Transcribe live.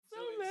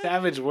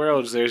Savage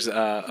Worlds, there's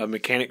a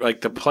mechanic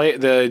like the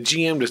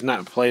GM does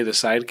not play the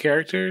side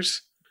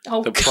characters.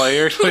 Oh, the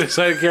players play the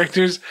side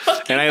characters,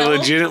 and I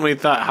legitimately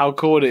thought, how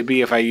cool would it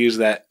be if I used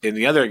that in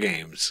the other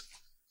games?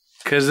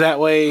 Because that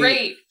way,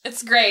 great,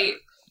 it's great.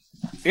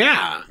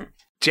 Yeah,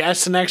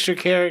 Jess an extra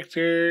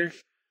character.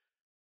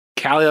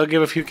 Callie, I'll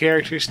give a few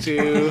characters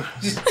to.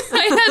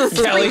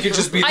 Callie could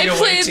just be the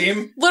away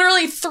team.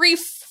 Literally 3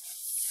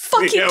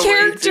 fucking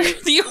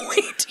characters. The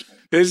away team.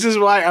 This is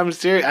why I'm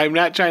serious. I'm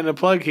not trying to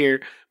plug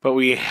here, but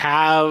we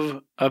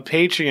have a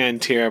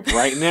Patreon tier up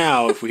right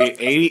now. If we get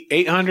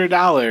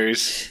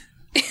 $800,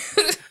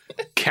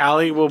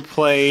 Callie will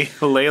play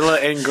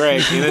Layla and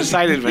Greg in a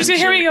side adventure.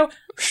 Here we go.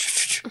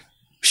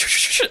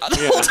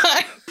 The whole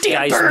time. Damn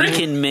Guys, bird. we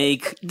can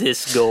make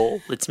this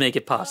goal. Let's make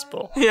it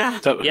possible. Yeah.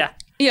 Yeah.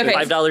 Yeah, okay.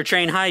 $5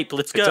 train hype.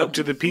 Let's go. It's up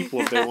to the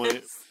people if they want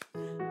it.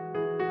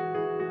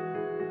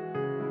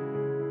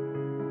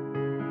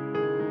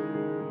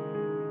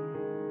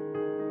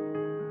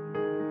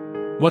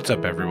 What's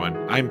up, everyone?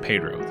 I'm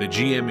Pedro, the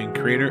GM and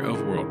creator of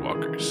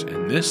Worldwalkers,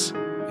 and this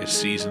is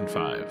Season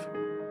 5.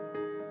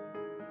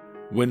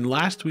 When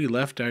last we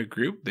left our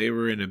group, they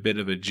were in a bit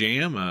of a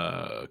jam,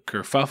 a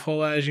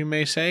kerfuffle, as you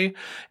may say,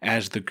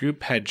 as the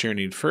group had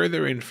journeyed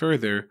further and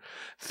further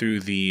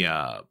through the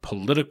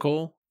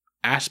political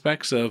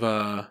aspects of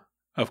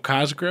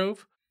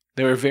Cosgrove.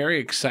 They were very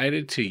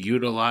excited to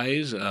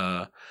utilize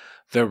the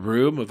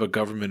room of a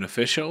government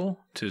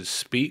official to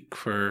speak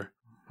for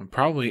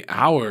probably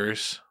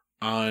hours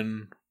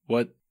on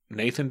what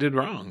Nathan did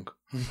wrong.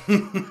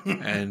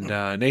 And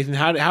Nathan,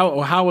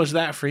 how was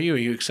that for you? Are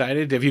you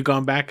excited? Have you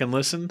gone back and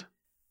listened?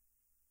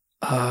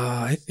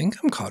 I think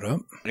I'm caught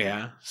up.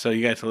 Yeah. So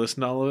you got to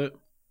listen to all of it?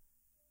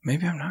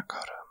 Maybe I'm not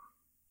caught up.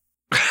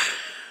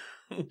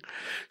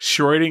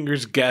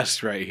 Schrodinger's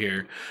guest right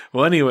here.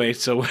 Well, anyway,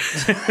 so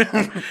Sorry,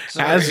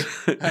 I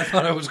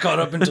thought I was caught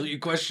up until you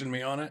questioned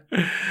me on it.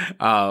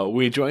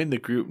 We join the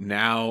group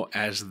now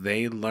as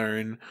they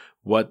learn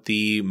what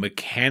the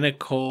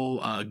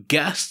mechanical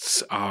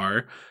guests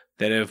are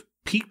that have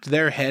peeked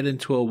their head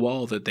into a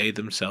wall that they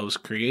themselves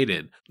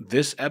created.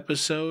 This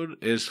episode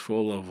is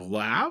full of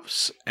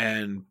laughs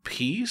and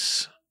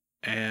peace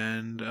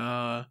and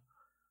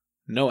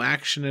no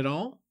action at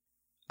all.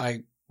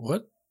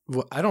 What?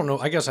 I don't know.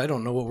 I guess I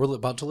don't know what we're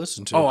about to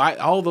listen to. Oh,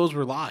 all those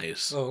were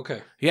lies. Oh,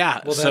 okay. Yeah.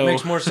 Well, that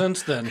makes more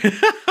sense then.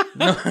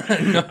 No. All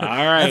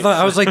right.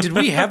 I was like, did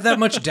we have that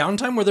much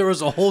downtime where there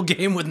was a whole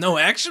game with no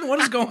action? What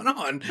is going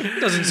on? It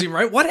doesn't seem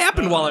right. What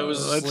happened while I was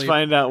asleep? Let's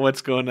find out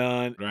what's going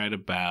on right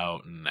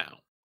about now.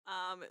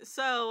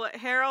 So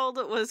Harold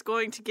was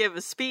going to give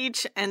a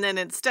speech, and then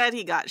instead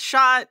he got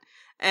shot,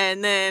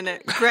 and then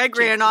Greg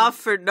ran off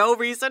for no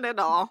reason at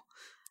all.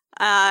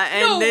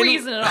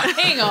 Reason at all.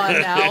 Hang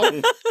on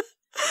now.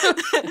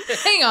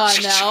 Hang on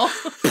now.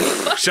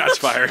 Shots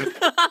fired.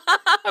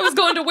 I was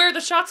going to where the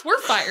shots were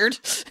fired.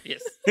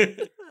 Yes.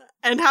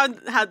 And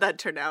how'd that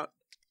turn out?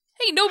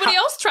 Hey, nobody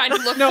else tried to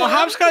look No, for him.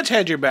 Hopscotch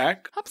had your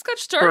back. Hopscotch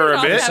For started a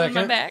off bit. having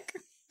my Second. back.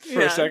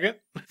 For a second.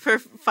 For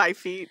 5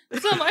 feet.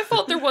 It's not my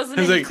fault there wasn't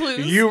It's any like,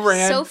 clues. you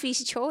ran.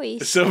 Sophie's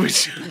choice.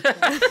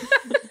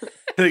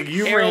 Like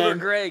you Harold or ran.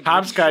 Greg?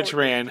 Hopscotch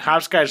ran.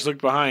 Hopscotch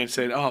looked behind and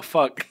said, oh,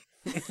 fuck.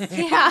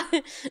 Yeah.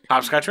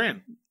 Hopscotch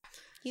ran.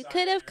 You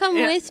could have come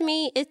with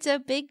me. It's a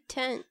big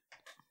tent.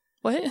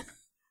 What?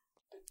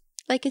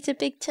 Like, it's a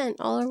big tent.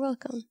 All are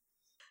welcome.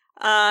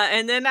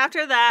 And then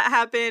after that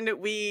happened,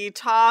 we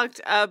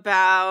talked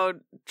about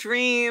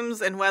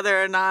dreams and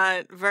whether or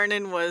not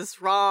Vernon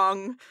was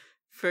wrong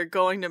for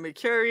going to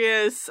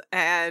Mercurius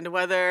and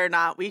whether or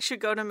not we should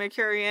go to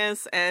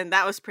Mercurius. And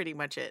that was pretty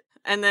much it.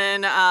 And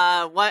then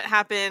what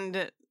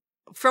happened,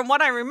 from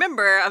what I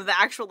remember of the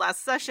actual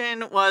last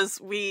session, was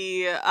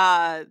the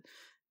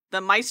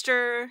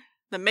Maester.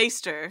 The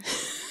Meister.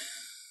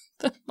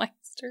 The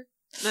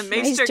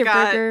Maester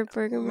got murdered.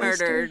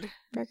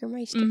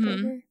 Burgermeister Mhm.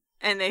 Burger.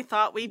 And they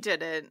thought we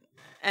did it.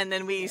 And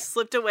then we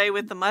slipped away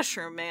with the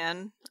Mushroom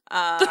Man.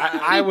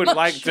 I would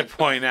like to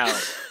point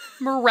out.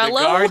 Morello?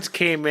 The guards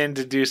came in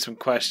to do some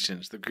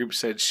questions. The group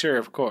said, sure,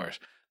 of course.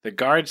 The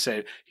guard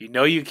said, you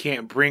know you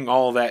can't bring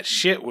all that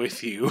shit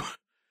with you.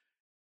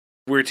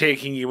 We're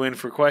taking you in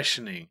for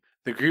questioning.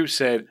 The group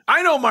said,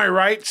 I know my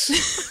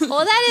rights.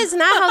 Well, that is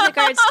not how the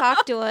guards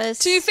talk to us.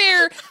 To be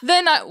fair,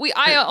 then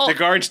The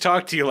guards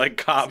talk to you like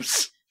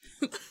cops.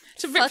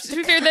 to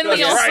be fair, then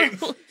we also Right.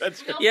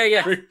 That's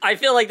Yeah. I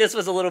feel like this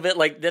was a little bit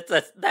like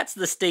that's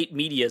the state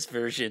media's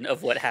version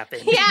of what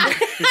happened. Yeah.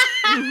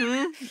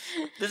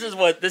 This is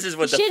what the Should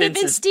have fence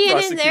been is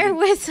standing there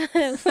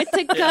prosecuting. with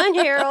the gun,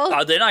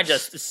 Harold. Then I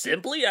just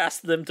simply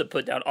asked them to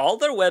put down all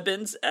their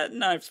weapons at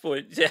knife's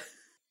point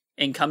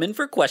and come in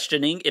for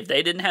questioning if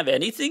they didn't have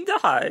anything to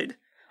hide.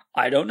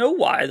 I don't know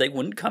why they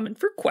wouldn't come in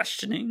for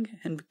questioning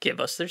and give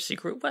us their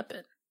secret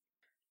weapon.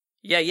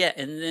 Yeah,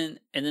 and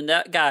then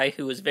that guy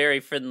who was very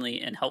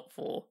friendly and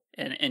helpful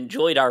and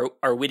enjoyed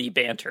our witty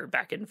banter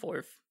back and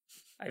forth.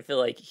 I feel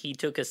like he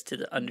took us to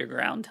the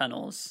underground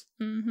tunnels.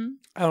 Mm-hmm.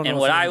 I don't know. And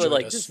if what he I would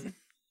enjoyed like us. to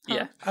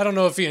Yeah. I don't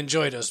know if he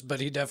enjoyed us, but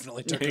he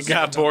definitely took He us.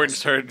 got bored and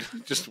started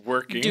just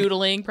working.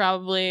 Doodling,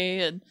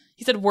 probably. And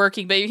he said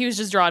working, but he was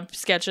just drawing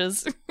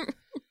sketches.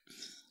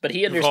 But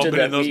he We've all understood been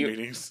that in those we,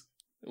 meetings.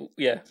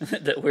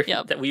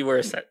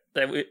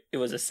 it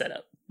was a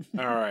setup.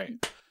 All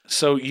right.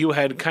 So you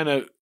had kind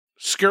of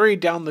scurried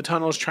down the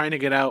tunnels trying to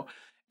get out,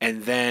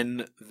 and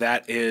then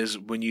that is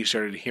when you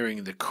started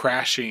hearing the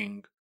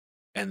crashing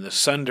and the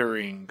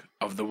sundering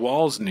of the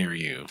walls near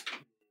you.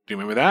 Do you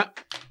remember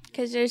that?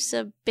 Because there's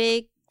a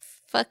big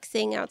fuck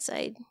thing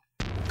outside.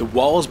 The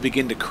walls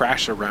begin to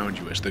crash around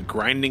you as the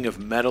grinding of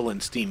metal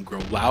and steam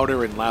grow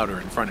louder and louder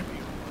in front of you.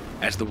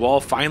 As the wall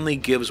finally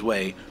gives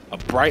way, a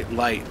bright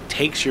light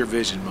takes your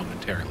vision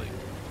momentarily.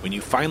 When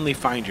you finally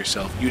find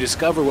yourself, you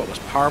discover what was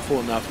powerful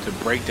enough to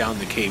break down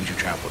the caves you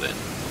traveled in.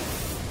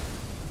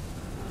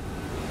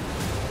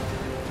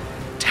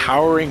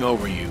 Towering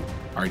over you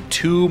are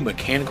two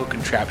mechanical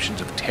contraptions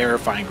of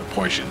terrifying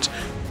proportions.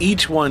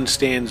 Each one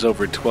stands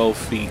over 12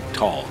 feet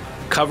tall,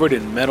 covered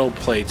in metal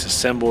plates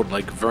assembled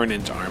like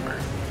Vernon's armor.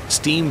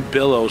 Steam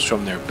billows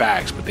from their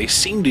backs, but they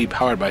seem to be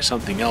powered by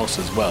something else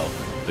as well,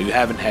 though you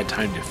haven't had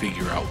time to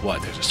figure out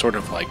what. There's a sort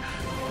of like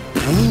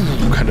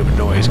kind of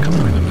noise coming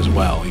from them as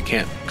well. You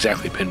can't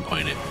exactly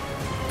pinpoint it.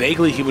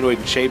 Vaguely humanoid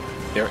in shape,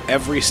 their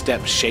every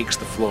step shakes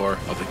the floor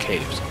of the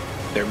caves.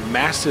 Their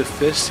massive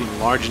fists seem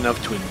large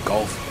enough to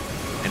engulf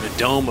you, and a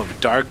dome of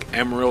dark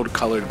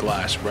emerald-colored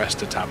glass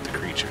rests atop the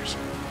creatures.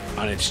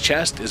 On its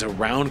chest is a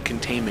round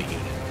containment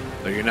unit,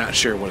 though you're not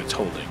sure what it's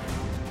holding.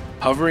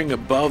 Hovering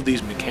above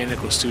these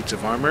mechanical suits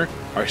of armor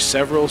are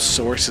several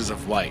sources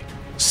of light,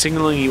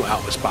 signaling you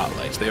out with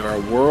spotlights. They are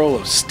a whirl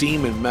of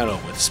steam and metal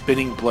with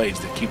spinning blades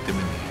that keep them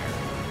in the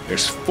air.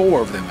 There's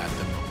 4 of them at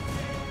the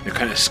moment. They're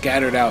kind of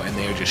scattered out, and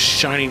they are just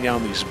shining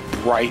down these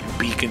bright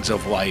beacons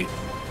of light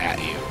at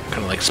you,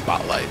 kind of like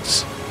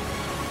spotlights.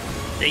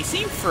 They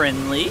seem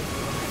friendly.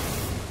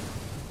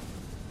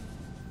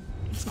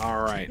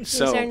 All right,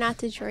 These are not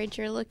the droids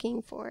you're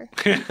looking for.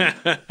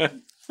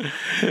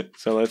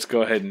 So let's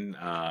go ahead and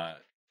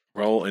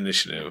roll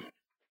initiative.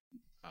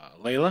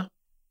 Layla?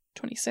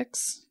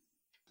 26.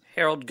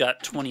 Harold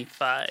got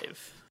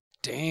 25.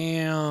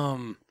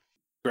 Damn.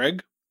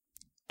 Greg?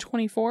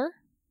 24.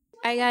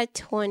 I got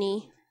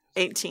 20.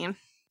 18.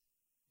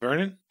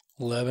 Vernon?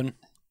 11.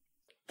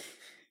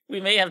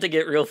 We may have to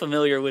get real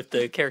familiar with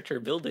the character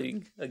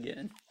building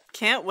again.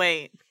 Can't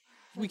wait.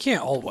 We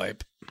can't all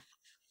wipe.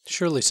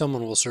 Surely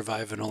someone will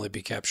survive and only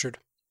be captured.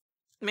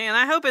 Man,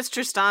 I hope it's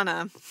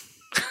Tristana.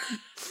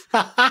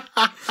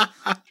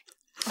 I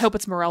hope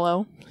it's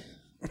Morello.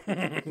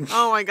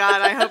 Oh my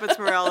god, I hope it's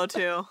Morello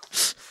too.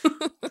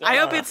 I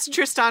hope it's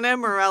Tristana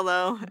and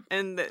Morello,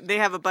 and they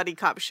have a buddy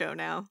cop show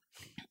now.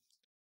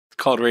 It's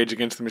called Rage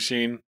Against the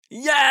Machine.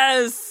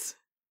 Yes!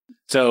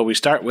 So we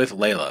start with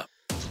Layla.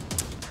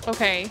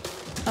 Okay.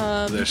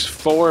 There's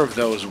 4 of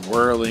those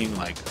whirling,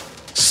 like,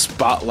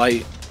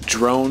 spotlight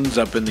drones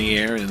up in the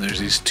air, and there's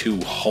these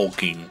 2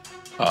 hulking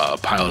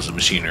piles of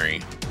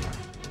machinery.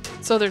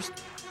 So there's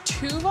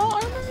 2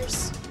 vault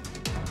armors?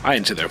 I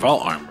didn't say they're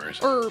vault armors.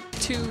 Or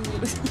 2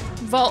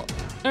 vault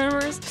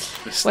armors?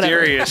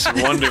 Mysterious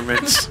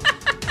wonderments.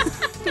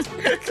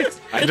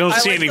 I don't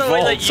see any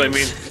vaults.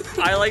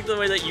 I like the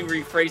way that you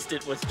rephrased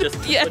it was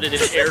just to put it in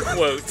air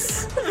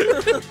quotes.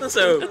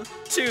 So,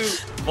 2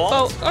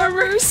 vault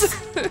armors.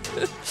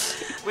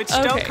 Which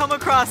don't come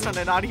across on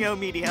an audio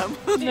medium.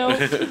 No.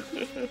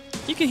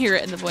 You can hear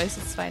it in the voice,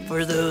 it's fine.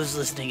 For those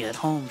listening at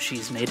home,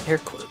 she's made air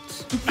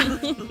quotes.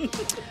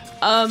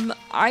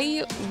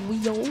 I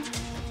will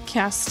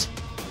cast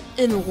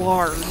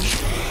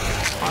Enlarge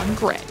on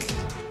Greg.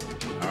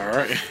 All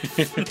right.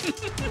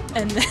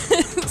 And then,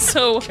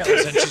 so... Kelly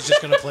said she's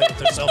just going to play with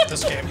herself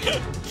this game.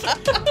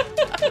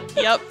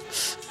 Yep.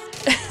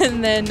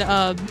 And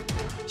then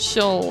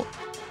she'll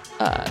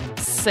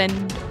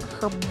send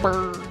her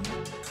bird.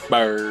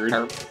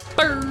 Bird.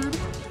 Bird.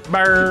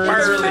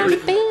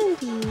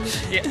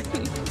 Yeah.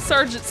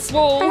 Sergeant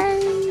Swole.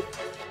 Bird.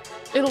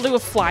 It'll do a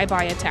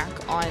flyby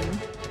attack on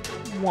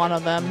one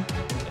of them.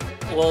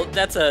 Well,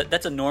 that's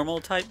a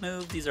normal type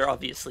move. These are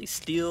obviously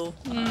steel.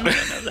 I don't know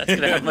if that's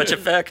gonna have much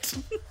effect.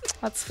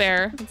 That's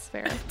fair. That's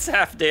fair. It's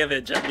half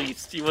damage at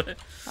least. You want?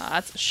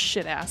 That's a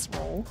shit ass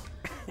roll.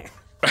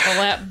 Well,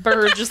 that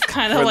bird just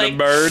kind of For like the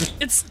bird?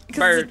 It's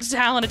because the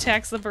talon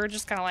attacks the bird,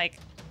 just kind of like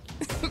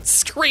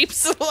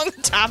scrapes along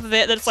the top of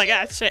it. Then it's like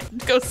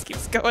shit. Ghost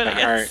keeps going. I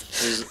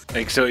guess. All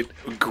right. So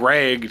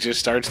Greg just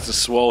starts to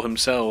swell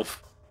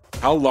himself.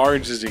 How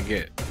large does he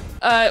get?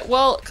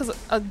 Well, because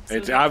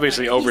It's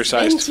obviously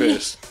oversized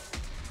fist.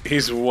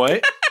 He's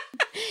what?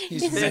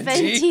 He's It's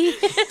venti.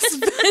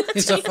 venti.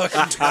 He's a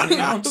fucking 20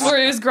 ounce. Before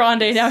he was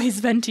grande, now he's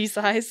venti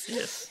size.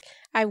 Yes.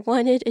 I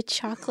wanted a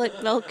chocolate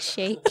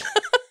milkshake.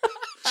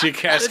 She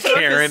cast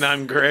Karen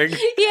on Greg.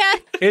 Yeah.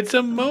 It's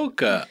a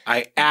mocha.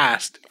 I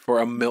asked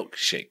for a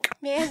milkshake.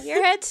 Man,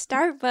 you're at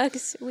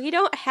Starbucks. We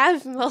don't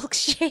have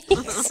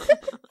milkshakes.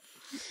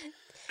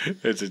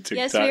 It's a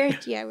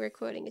TikTok. Yes, we're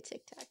quoting a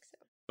TikTok. So.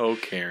 Oh,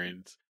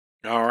 Karens.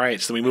 All right,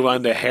 so we move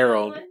on to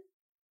Harold.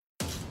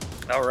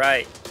 All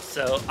right.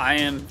 So I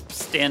am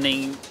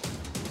standing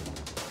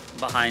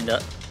behind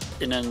an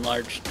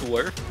enlarged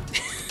dwarf.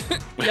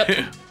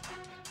 Yep.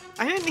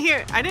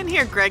 I didn't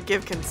hear Greg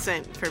give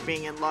consent for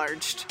being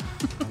enlarged.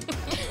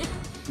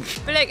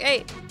 But like,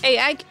 hey,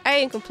 I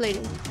ain't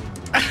complaining.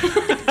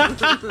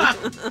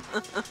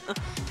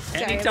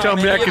 Anytime Tell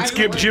me I any can of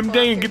skip you- gym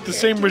day and get the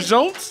same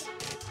results?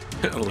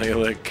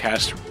 Layla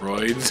cast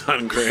roids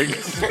on Greg.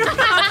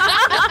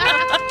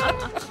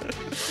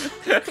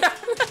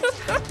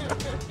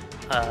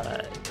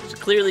 So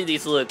clearly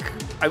these look...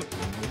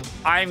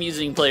 I'm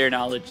using player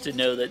knowledge to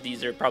know that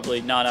these are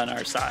probably not on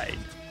our side.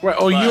 Right,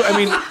 oh, I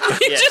mean,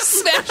 He Yeah. just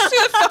smashed through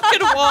the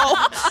fucking wall.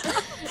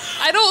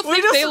 I don't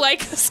think they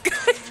like us,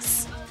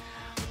 guys.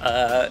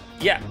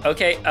 Yeah,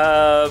 okay.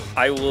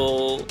 I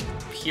will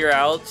peer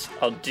out.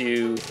 I'll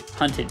do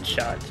hunted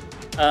shot.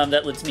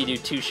 That lets me do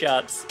 2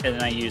 shots, and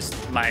then I use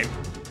my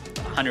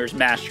hunter's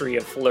mastery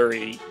of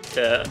flurry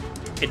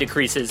it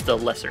decreases the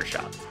lesser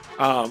shot.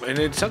 and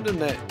it's something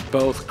that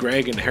both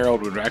Greg and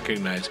Harold would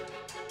recognize.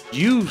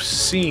 You've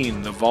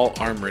seen the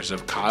vault armors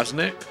of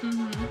Cosnick.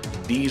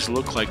 Mm-hmm. These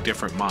look like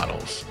different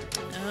models.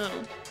 Oh.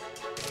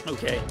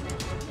 Okay.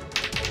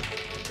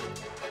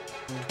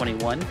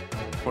 21.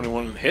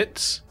 21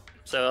 hits.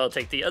 So I'll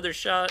take the other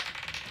shot.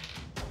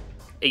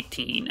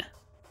 18.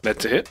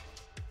 That's a hit.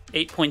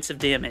 8 points of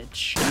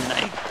damage.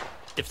 And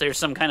if there's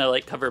some kind of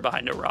like cover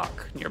behind a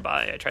rock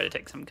nearby, I try to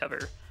take some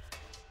cover.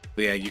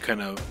 Yeah, you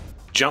kind of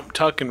jump,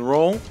 tuck, and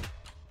roll.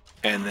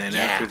 And then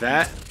after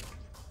that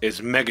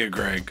is Mega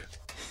Greg.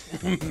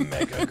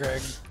 Mega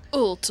Greg.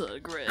 Ultra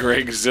Greg.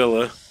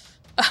 Gregzilla.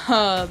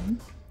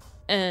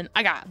 And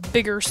I got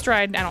bigger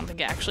stride. I don't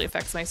think it actually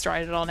affects my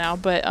stride at all now,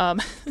 but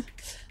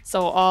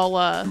so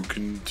I'll You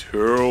can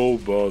tell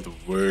by the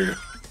way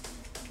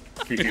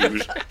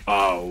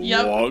I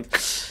Yep. walk.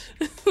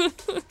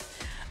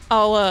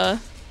 I'll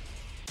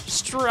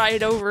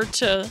stride over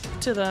to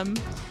them,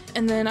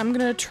 and then I'm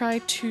gonna try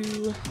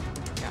to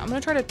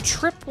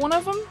trip one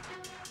of them,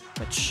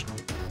 which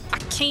I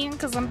can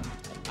because I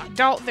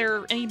doubt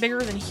they're any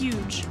bigger than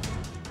huge.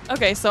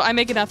 Okay, so I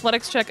make an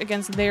athletics check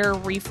against their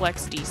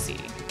reflex DC.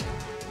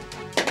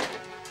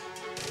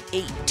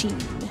 18.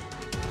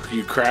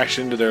 You crash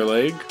into their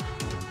leg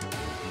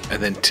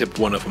and then tip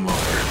one of them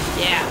over.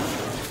 Yeah.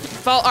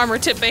 Vault armor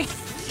tipping.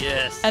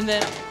 Yes. And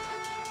then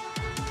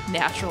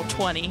natural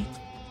 20.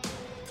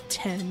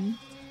 10.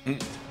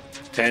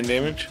 10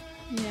 damage.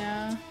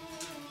 Yeah.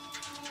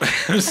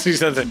 See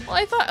something. Well,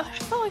 I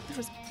felt like there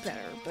was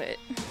better, but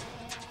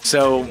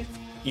So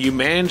you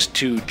manage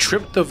to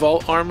trip the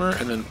vault armor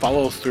and then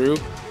follow through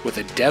with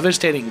a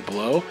devastating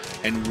blow.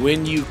 And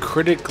when you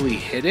critically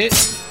hit it,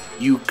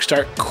 you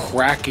start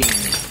cracking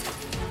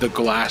the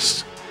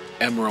glass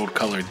emerald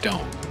colored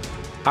dome.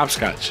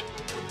 Hopscotch.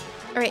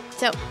 Alright,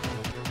 so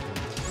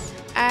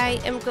I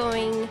am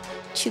going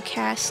to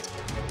cast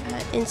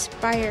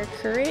Inspire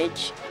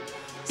Courage.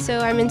 So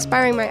I'm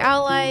inspiring my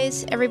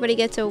allies. Everybody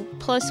gets a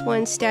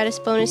 +1 status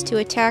bonus to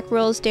attack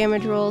rolls,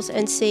 damage rolls,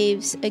 and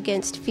saves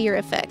against fear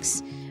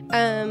effects.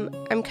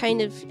 I'm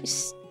kind of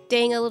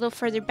staying a little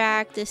further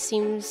back. This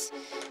seems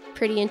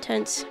pretty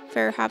intense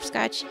for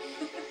Hopscotch.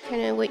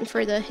 Kind of waiting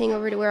for the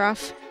hangover to wear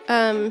off.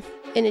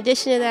 In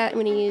addition to that, I'm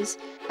going to use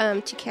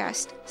to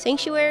cast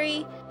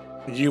Sanctuary.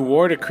 You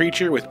ward a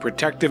creature with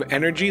protective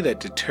energy that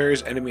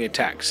deters enemy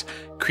attacks.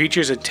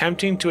 Creatures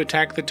attempting to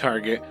attack the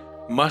target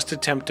must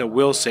attempt a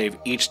will save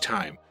each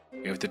time.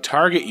 If the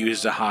target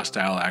uses a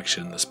hostile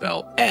action, the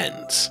spell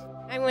ends.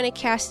 I'm going to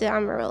cast it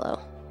on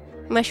Murillo.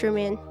 Mushroom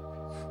Man.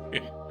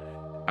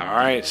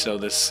 Alright, so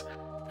this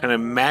kind of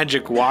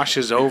magic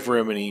washes over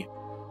him and he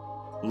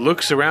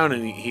looks around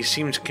and he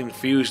seems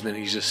confused and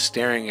then he's just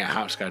staring at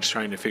Hopscotch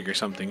trying to figure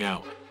something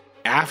out.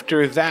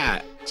 After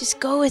that, Just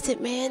go with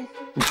it, man.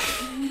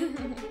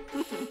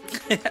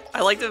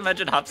 I like to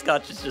imagine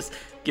Hopscotch is just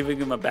giving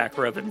him a back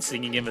rub and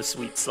singing him a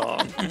sweet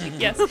song.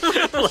 yes.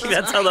 Like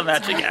that's how the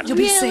magic happens. You'll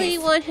be Really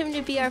safe. want him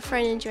to be our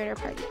friend and join our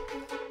party.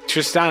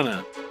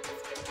 Tristana,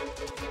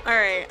 All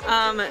right.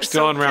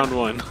 still on round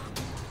 1.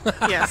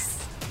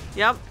 Yes.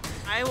 Yep.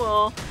 I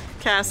will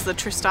cast the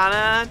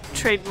Tristana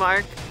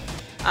trademark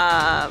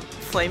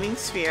Flaming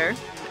Sphere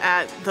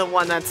at the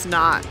one that's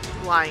not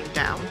lying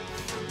down.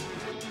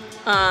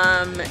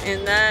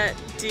 And that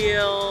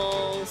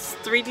deals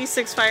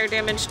 3d6 fire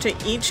damage to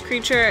each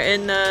creature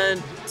in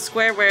the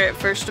square where it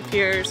first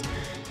appears.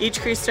 Each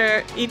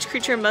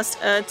creature must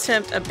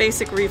attempt a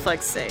basic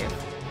reflex save.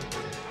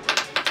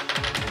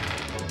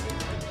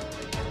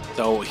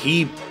 So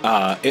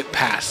it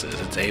passes.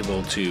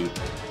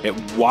 It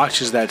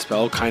watches that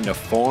spell kind of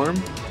form,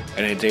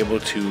 and it's able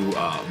to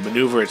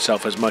maneuver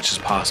itself as much as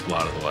possible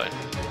out of the way.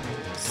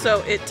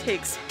 So it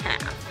takes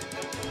half.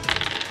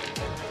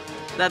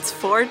 That's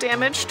 4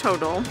 damage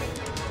total.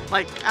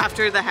 Like,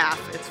 after the half,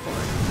 it's 4.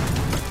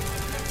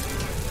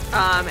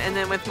 And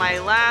then with my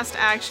last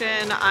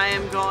action, I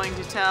am going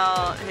to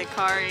tell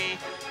Hikari,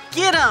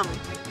 get him!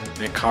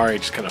 Hikari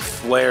just kind of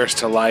flares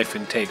to life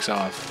and takes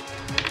off.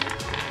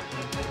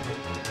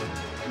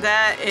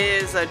 That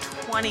is a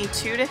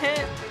 22 to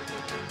hit.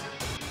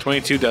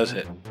 22 does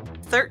hit.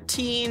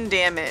 13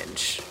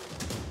 damage.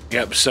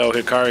 Yep, so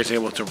Hikari is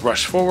able to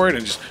rush forward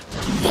and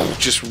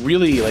just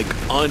really like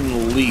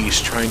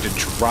unleash, trying to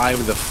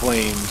drive the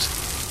flames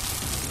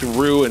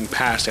through and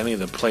past any of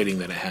the plating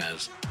that it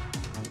has.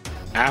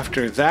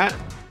 After that,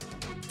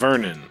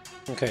 Vernon.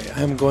 Okay,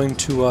 I'm going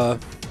to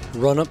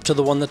run up to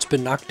the one that's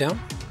been knocked down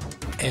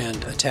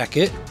and attack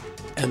it,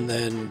 and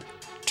then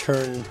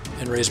turn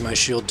and raise my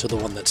shield to the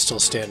one that's still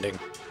standing.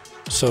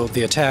 So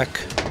the attack,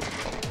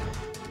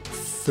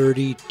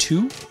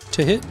 32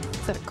 to hit.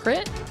 Is that a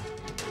crit?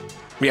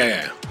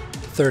 Yeah.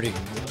 30.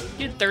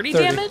 You did 30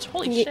 30. damage?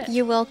 Holy shit.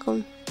 You're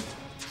welcome.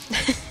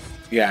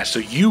 Yeah, so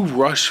you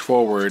rush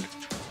forward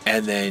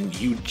and then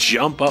you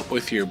jump up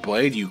with your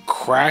blade, you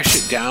crash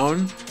it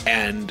down,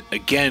 and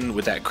again,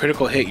 with that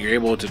critical hit, you're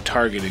able to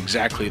target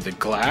exactly the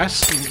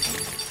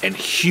glass, and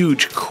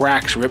huge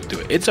cracks rip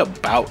through it. It's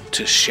about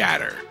to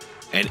shatter,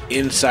 and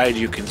inside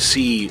you can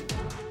see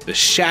the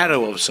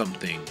shadow of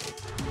something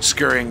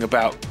scurrying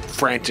about,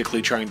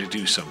 frantically trying to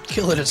do something.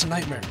 Kill it, it's a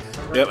nightmare.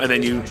 Yep, and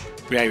then you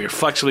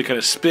reflexively kind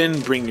of spin,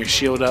 bring your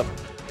shield up,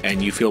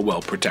 and you feel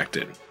well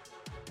protected.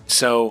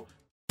 So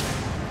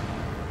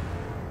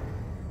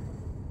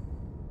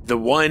the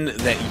one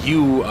that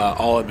you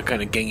all have been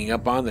kind of ganging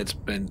up on, that's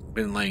been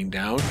laying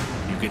down,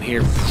 you can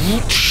hear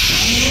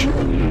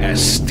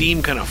as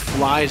steam kind of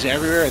flies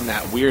everywhere, and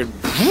that weird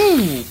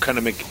kind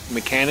of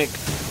mechanic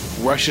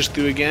rushes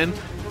through again.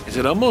 Is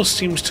it almost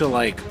seems to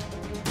like,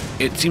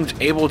 it seems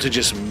able to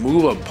just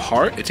move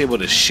apart. It's able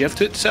to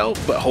shift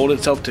itself, but hold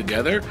itself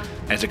together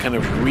as it kind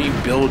of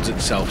rebuilds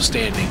itself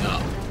standing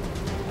up.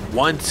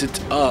 Once it's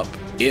up,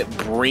 it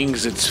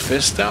brings its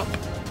fist up,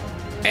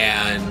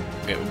 and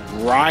it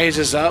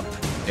rises up,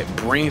 it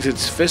brings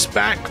its fist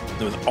back,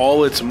 and with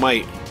all its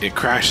might, it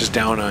crashes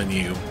down on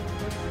you.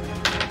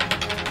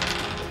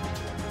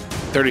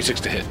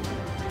 36 to hit.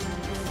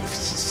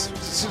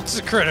 It's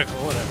a critical,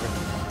 whatever.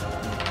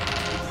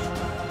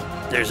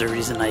 There's a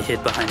reason I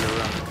hid behind a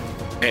rock.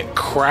 It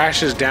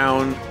crashes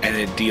down, and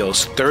it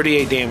deals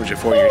 38 damage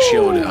before your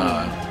shield.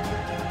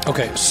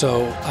 Okay,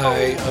 so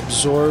I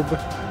absorb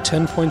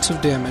 10 points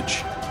of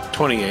damage.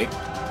 28.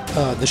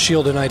 The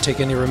shield and I take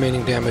any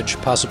remaining damage,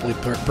 possibly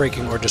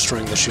breaking or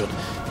destroying the shield.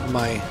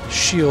 My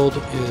shield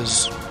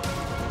is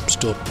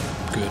still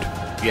good.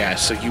 Yeah,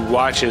 so you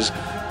watch as,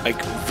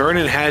 like,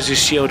 Vernon has his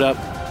shield up.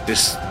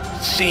 This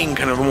thing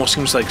kind of almost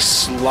seems like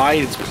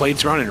slide its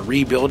plates around and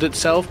rebuild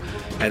itself.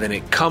 And then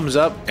it comes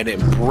up and it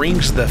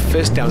brings the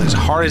fist down as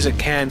hard as it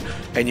can.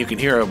 And you can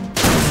hear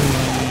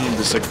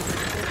this, like,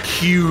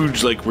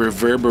 huge, like,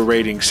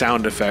 reverberating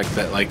sound effect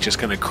that, like, just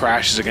kind of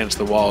crashes against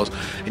the walls.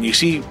 And you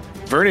see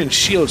Vernon's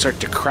shield start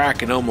to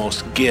crack and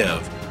almost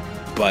give.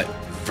 But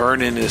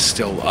Vernon is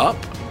still up.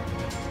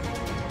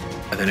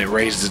 And then it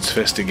raises its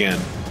fist again.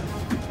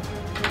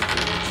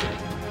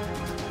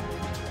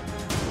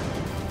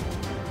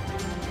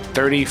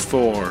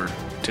 $34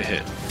 to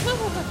hit.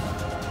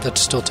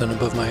 That's still 10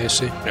 above my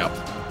AC. Yep.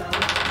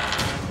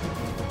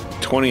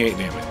 28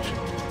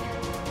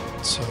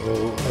 damage. So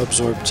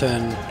absorb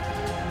 10,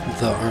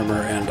 the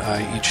armor and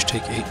I each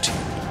take 18.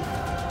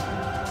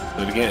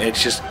 But again,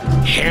 it's just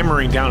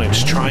hammering down.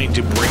 It's trying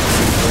to break through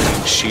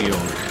Vernon's shield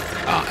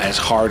as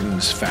hard and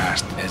as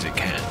fast as it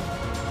can.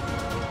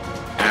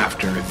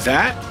 After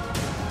that,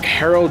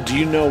 Harold, do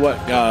you know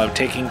what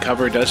taking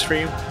cover does for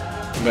you?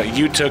 But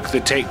you took the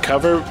take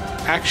cover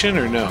action,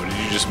 or no? Did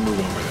you just move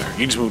over there?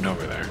 You just moved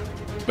over there.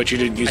 But you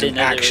didn't use an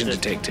action to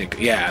take.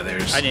 Yeah,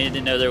 there's. I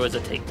didn't know there was a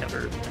take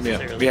cover.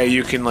 Yeah,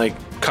 you can like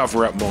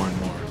cover up more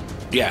and more.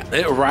 Yeah,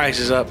 it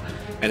rises up,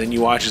 and then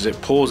you watch as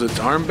it pulls its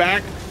arm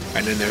back,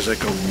 and then there's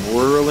like a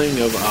whirling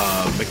of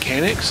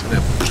mechanics, and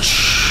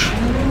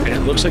it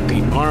looks like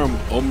the arm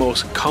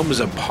almost comes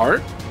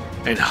apart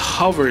and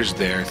hovers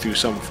there through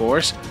some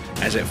force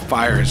as it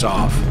fires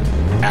off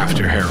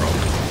after Harold.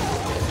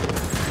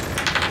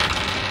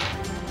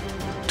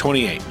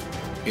 28.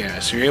 Yeah,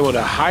 so you're able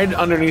to hide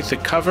underneath the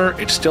cover.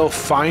 It still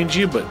finds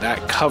you, but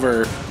that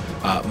cover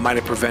might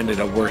have prevented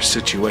a worse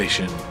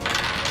situation.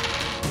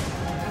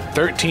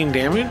 13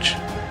 damage,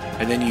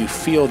 and then you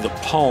feel the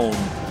palm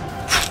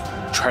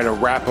try to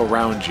wrap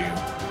around you.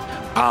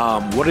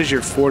 What is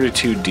your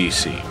fortitude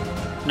DC?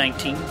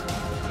 19.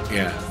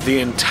 Yeah. The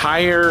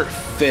entire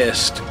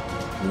fist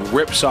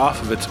rips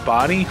off of its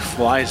body,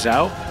 flies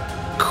out,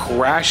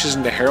 crashes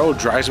into Harold,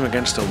 drives him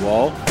against a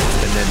wall,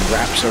 and then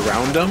wraps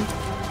around him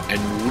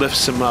and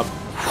lifts him up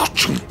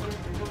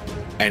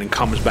and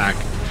comes back.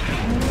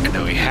 And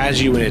now he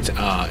has you in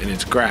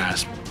its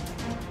grasp.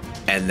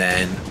 And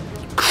then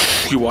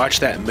you watch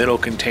that middle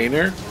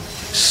container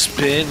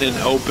spin and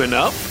open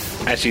up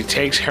as he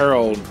takes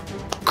Harold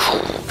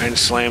and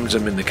slams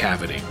him in the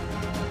cavity.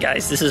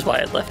 Guys, this is why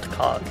I left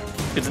COG.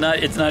 It's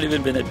not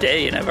even been a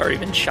day and I've already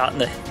been shot in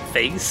the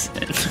face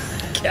and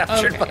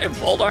captured by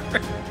Voldar.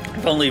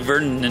 If only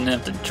Vernon didn't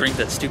have to drink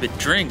that stupid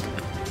drink.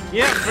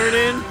 Yeah,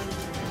 Vernon.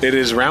 It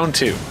is round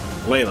 2.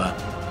 Layla.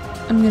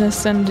 I'm gonna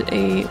send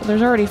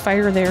there's already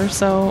fire there,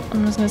 so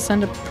I'm just gonna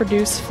send a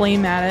produce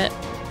flame at it.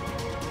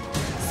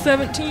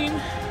 17.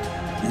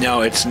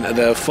 No,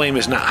 the flame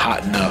is not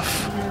hot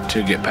enough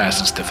to get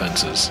past its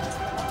defenses.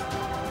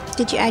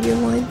 Did you add your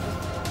 1?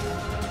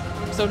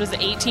 So does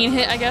the 18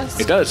 hit, I guess?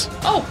 It does.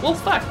 Oh, well,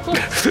 fuck. Cool.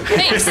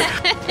 Thanks.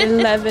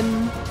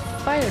 11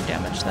 fire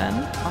damage then.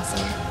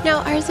 Awesome.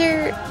 Now, are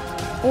there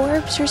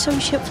orbs or some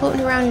shit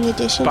floating around in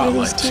addition to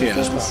these Spotlights, 2 yeah,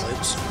 things?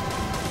 Spotlights.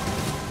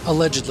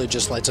 Allegedly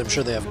just lights. I'm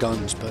sure they have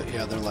guns, but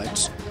yeah, they're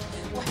lights.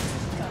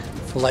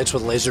 Lights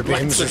with laser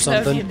beams or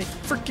something.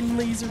 Freaking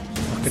laser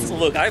beams.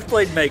 Look, I've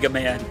played Mega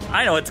Man.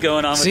 I know what's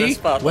going on with See? this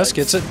spotlight. Wes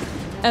gets it.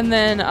 And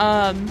then,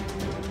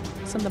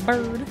 send the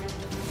bird.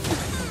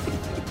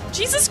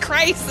 Jesus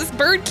Christ, this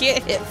bird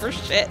can't hit for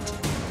shit.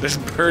 This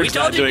bird's We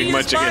not told you doing to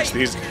much use against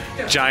these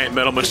giant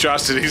metal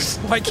monstrosities.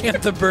 Why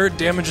can't the bird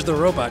damage the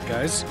robot,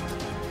 guys?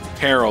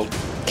 Harold.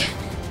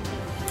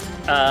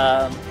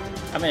 I'm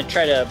going to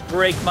try to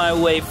break my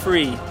way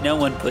free. No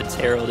one puts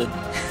Harold in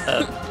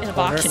In a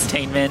box.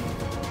 containment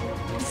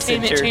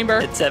Containment center chamber.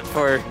 except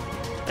for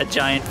a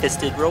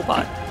giant-fisted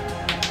robot.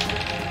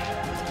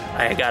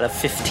 I got a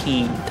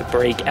 15 to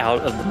break out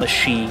of the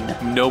machine.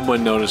 No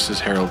one notices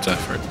Harold's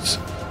efforts.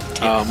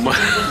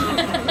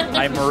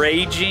 I'm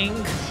raging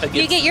against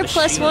You get your the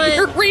plus machine. 1.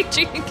 You're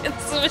reaching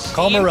against the machine.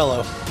 Call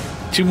Morello.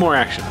 2 more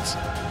actions.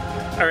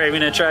 All right, I'm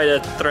going to try to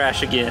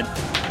thrash again.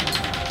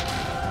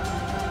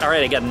 All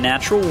right, I got a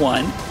natural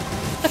 1.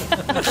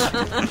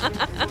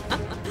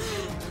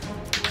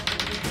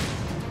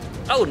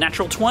 Oh,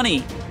 natural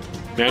 20.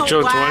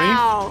 Natural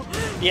Wow.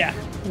 Yeah.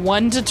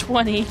 1 to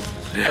 20.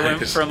 20. I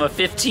went from a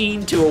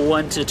 15 to a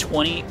 1 to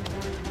 20.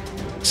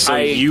 So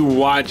you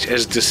watch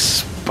as,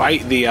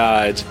 despite the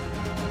odds,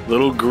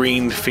 little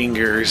green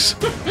fingers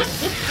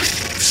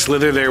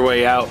slither their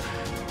way out,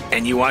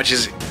 and you watch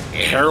as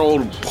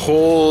Harold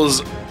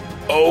pulls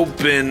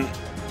open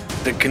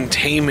the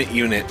containment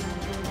unit.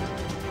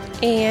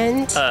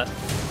 And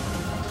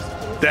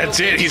That's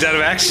it. He's out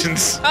of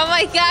actions. oh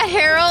my god,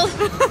 Harold!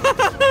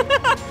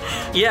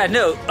 Yeah,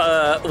 no,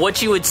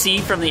 what you would see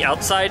from the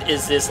outside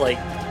is this, like,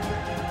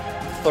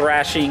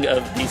 thrashing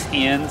of these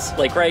hands,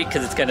 like, right?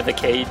 Because it's kind of a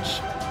cage.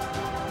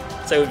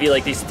 So it would be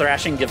like these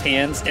thrashing of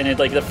hands, and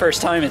like the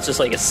first time it's just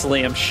like a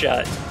slam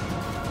shut.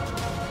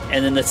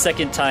 And then the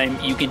second time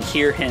you can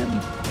hear him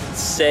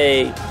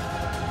say,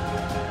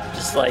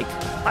 just like,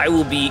 I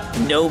will be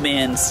no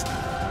man's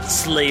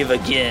slave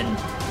again.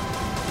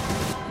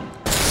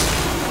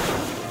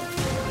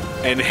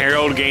 And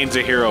Harold gains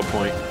a hero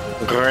point.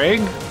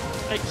 Greg?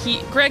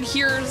 Greg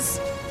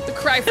hears the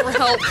cry for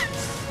help.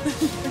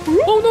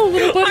 Oh no,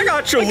 little buddy. I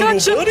got you,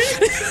 little buddy.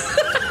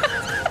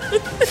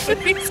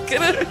 He's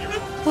gonna.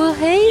 Well,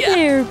 hey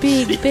there,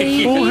 big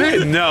baby. Oh,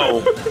 hey.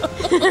 No.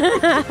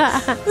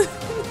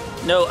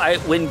 No,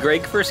 when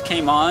Greg first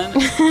came on,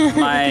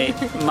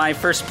 my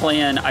first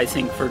plan, I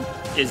think,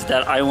 is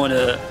that I want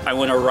to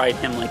ride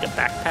him like a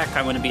backpack.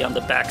 I want to be on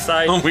the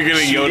backside. Oh, we're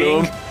gonna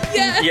Yoda him?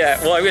 Yes. Yeah,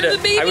 well, the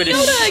baby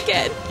Yoda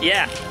again.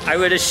 Yeah, I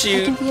would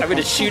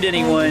shoot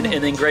anyone,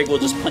 and then Greg will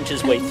just punch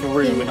his way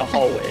through in a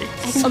hallway.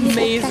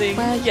 Amazing.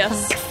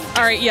 Yes.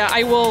 All right. Yeah,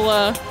 I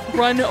will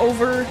run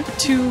over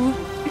to.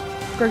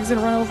 Greg's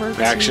gonna run over.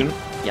 Action.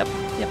 Yep.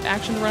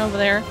 Action to run over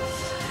there,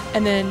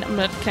 and then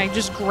Can I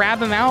just grab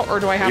him out,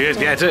 or do I have to? Yeah,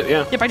 that's it.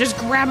 Yeah. Yep. I just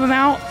grab him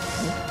out,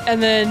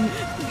 and then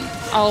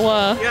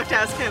I'll. You have to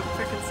ask him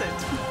for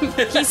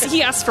consent.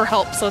 He asked for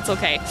help, so it's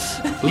okay.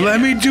 Let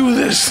me do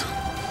this.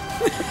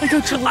 I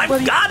got you, I've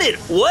buddy. got it.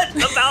 What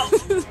about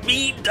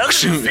me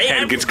doesn't say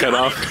Head I'm gets cut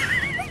off.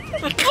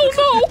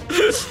 Oh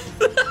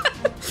no!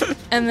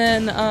 And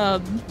then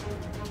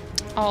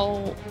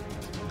I'll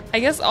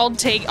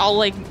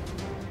like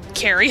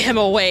carry him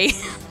away.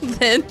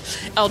 Then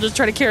I'll just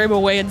try to carry him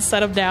away and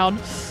set him down,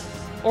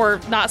 or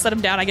not set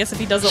him down. I guess if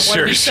he doesn't want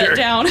to be set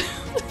down.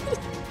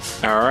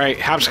 All right,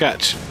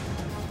 hopscotch.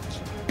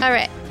 All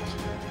right.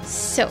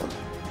 So,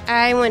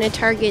 I want to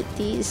target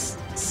these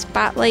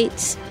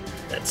spotlights.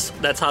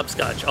 That's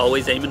hopscotch.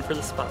 Always aiming for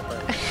the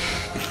spotlight.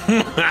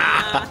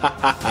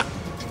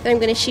 I'm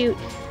going to shoot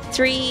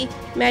 3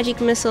 magic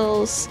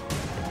missiles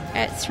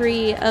at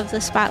 3 of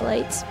the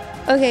spotlights.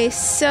 Okay,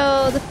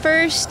 so the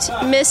first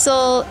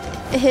missile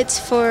hits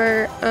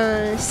for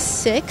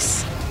 6.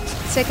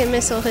 Second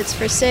missile hits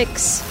for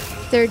 6.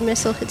 Third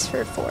missile hits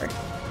for 4.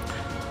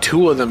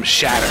 2 of them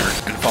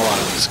shatter and fall out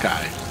of the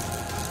sky.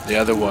 The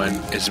other one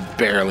is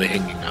barely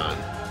hanging on.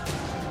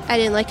 I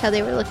didn't like how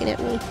they were looking at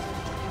me.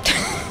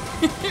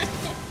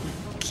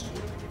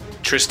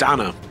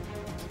 Tristana.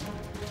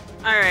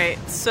 Alright,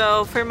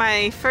 so for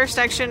my first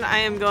action, I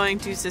am going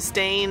to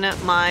sustain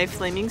my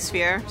flaming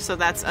sphere. So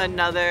that's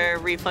another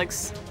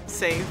reflex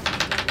save.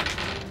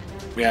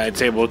 Yeah,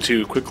 it's able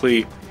to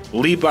quickly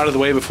leap out of the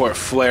way before it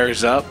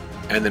flares up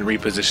and then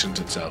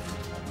repositions itself.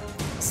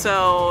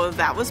 So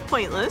that was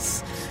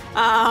pointless.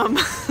 And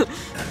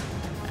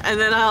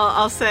then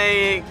I'll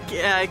say,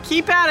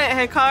 keep at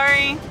it,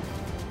 Hikari.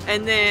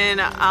 And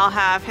then I'll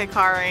have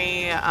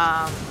Hikari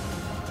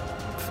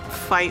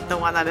fight the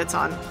one that it's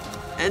on.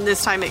 And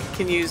this time it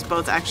can use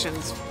both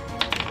actions.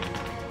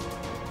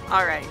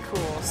 Alright,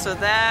 cool. So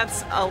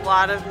that's a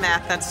lot of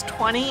math. That's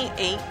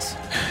 28.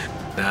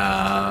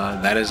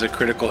 That is a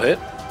critical hit.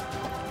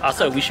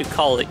 Also, we should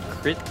call it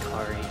Crit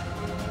Kari.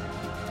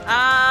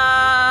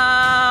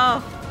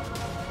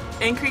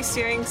 Increase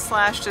searing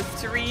slash to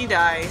 3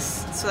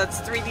 dice. So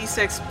that's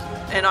 3d6.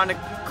 And on a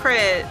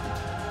crit,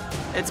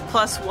 it's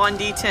plus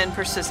 1d10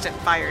 persistent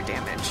fire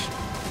damage.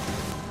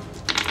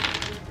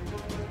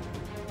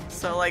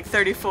 So like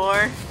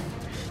 34.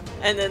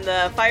 And then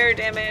the fire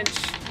damage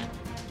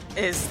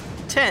is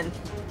 10.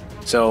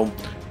 So,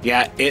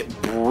 yeah, it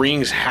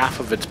brings half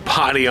of its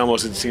body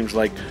almost, it seems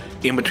like,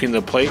 in between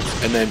the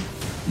plates, and then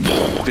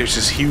there's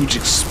this huge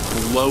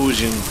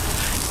explosion,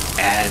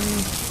 and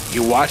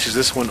you watch as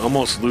this one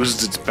almost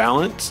loses its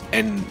balance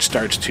and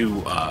starts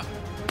to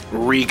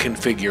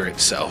reconfigure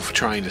itself,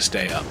 trying to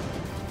stay up.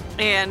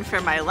 And for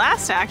my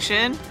last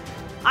action,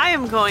 I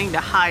am going to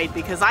hide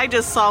because I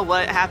just saw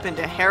what happened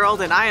to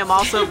Harold, and I am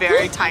also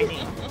very tiny.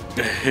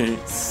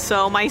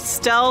 So my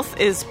stealth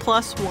is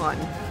 +1.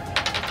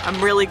 I'm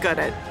really good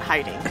at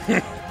hiding.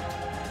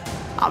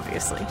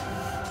 Obviously.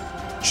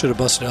 Should have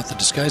busted out the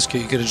disguise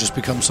kit. You could have just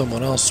become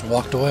someone else and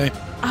walked away.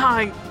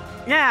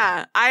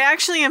 Yeah. I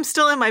actually am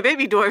still in my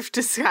baby dwarf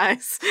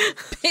disguise.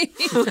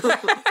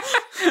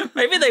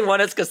 Maybe they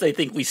want us because they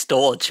think we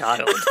stole a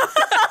child.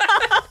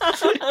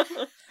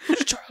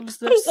 Whose child is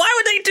this? Why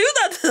would they do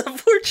that to the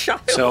poor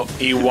child? So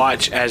you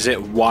watch as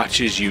it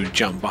watches you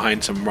jump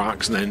behind some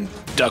rocks and then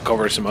duck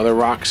over some other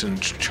rocks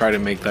and try to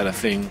make that a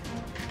thing.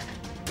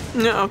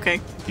 No, okay.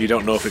 You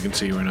don't know if it can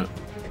see you or not.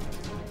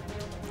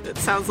 It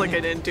sounds like I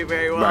didn't do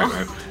very well.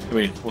 Right. I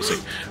mean, we'll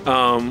see.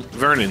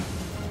 Vernon.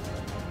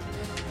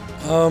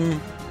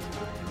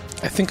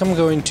 I think I'm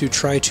going to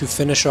try to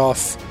finish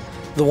off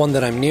the one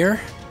that I'm near,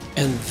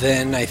 and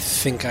then I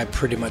think I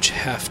pretty much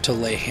have to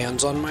lay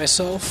hands on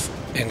myself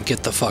and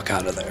get the fuck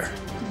out of there.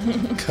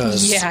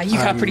 Cause Yeah, you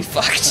got pretty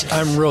fucked.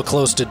 I'm real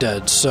close to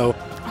dead, so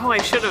Oh, I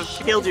should have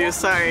healed you.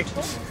 Sorry.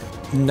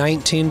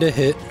 19 to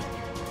hit,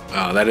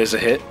 That is a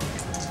hit.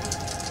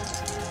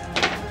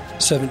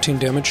 17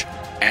 damage.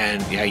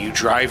 And yeah, you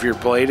drive your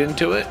blade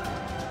into it,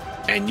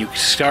 and you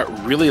start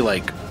really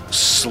like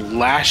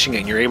slashing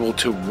it. And you're able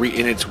to,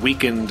 in its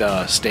weakened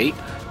state,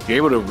 you're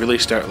able to really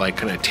start like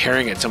kind of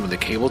tearing at some of the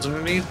cables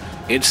underneath.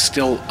 It's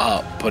still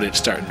up, but it's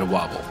starting to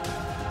wobble.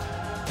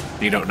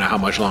 You don't know how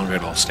much longer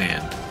it'll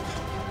stand.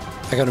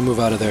 I gotta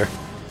move out of there,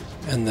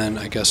 and then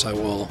I guess I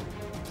will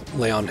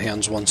lay on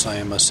hands once I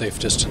am a safe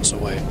distance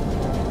away.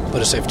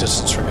 But a safe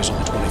distance from me is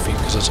only 20 feet,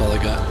 because that's all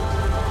I got.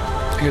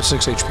 I get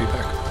 6 HP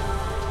back.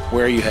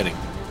 Where are you heading?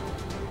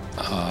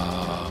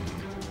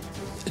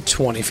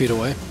 20 feet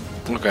away.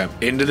 Okay,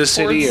 into the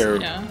city, or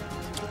Yeah.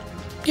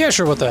 Yeah,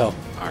 sure, what the hell.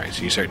 all right.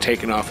 So you start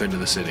taking off into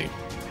the city.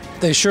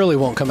 They surely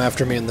won't come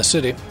after me in the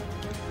city.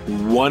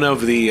 One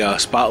of the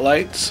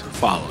spotlights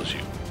follows you.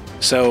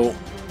 So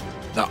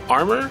the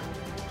armor,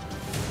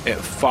 it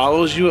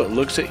follows you. It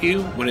looks at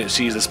you when it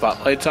sees the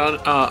spotlights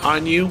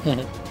on you.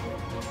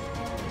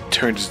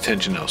 Turns its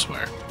attention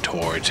elsewhere,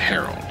 towards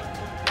Harold.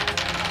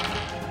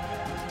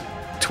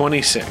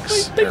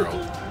 26,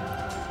 Harold.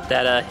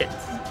 That hits.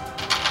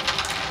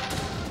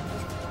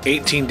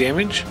 18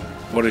 damage.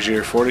 What is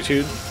your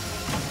fortitude?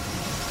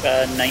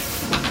 19.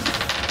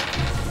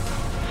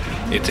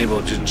 It's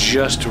able to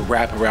just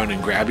wrap around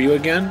and grab you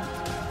again,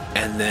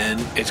 and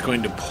then it's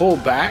going to pull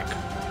back,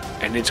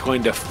 and it's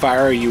going to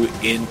fire you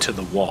into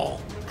the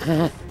wall.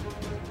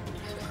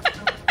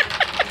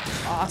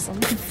 Awesome.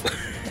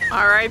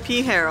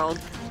 R.I.P. Harold.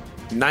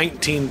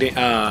 19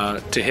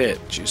 to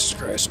hit. Jesus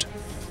Christ.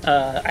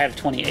 I have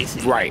 20 AC.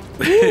 Right.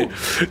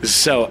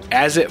 So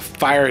as it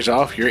fires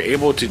off, you're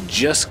able to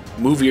just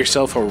move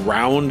yourself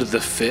around the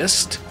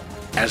fist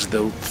as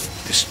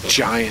this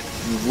giant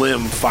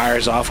limb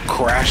fires off,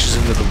 crashes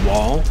into the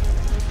wall,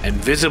 and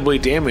visibly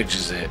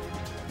damages it,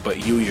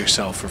 but you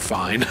yourself are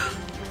fine.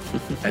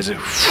 As it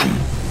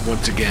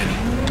once again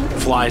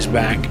flies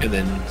back and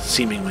then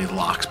seemingly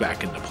locks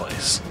back into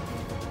place.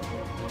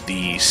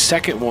 The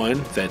second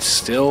one that's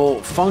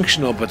still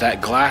functional, but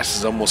that glass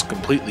is almost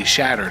completely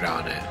shattered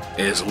on it,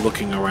 is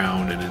looking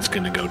around, and it's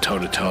going to go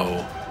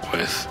toe-to-toe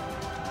with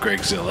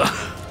Gregzilla.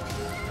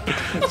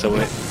 So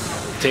it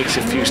takes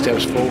a few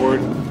steps forward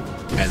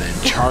and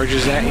then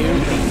charges at you.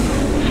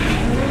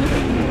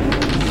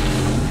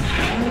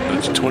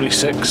 That's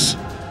 26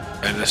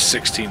 and a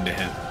 16 to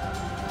hit.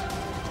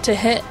 To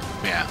hit.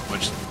 Yeah,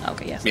 which...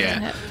 Okay, yes. Yeah.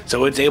 Hit.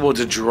 So it's able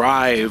to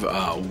drive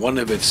one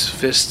of its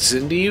fists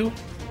into you,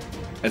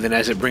 and then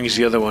as it brings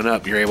the other one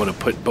up, you're able to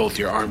put both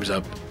your arms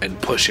up and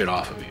push it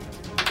off of you.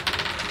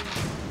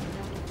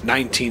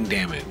 19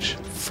 damage.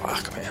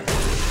 Fuck, man.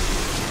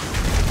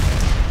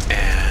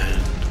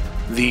 And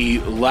the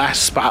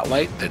last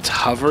spotlight that's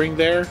hovering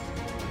there,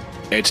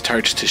 it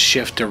starts to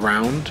shift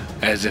around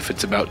as if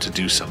it's about to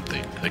do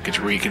something, like it's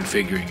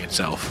reconfiguring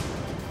itself.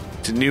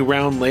 It's a new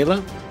round,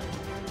 Layla.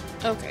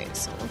 Okay,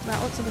 so that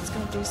looks like it's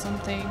going to do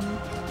something.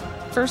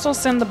 First, I'll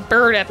send the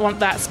bird at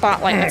that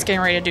spotlight that's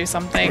getting ready to do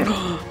something.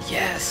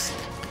 Yes.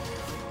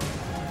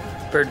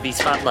 Bird v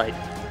Spotlight.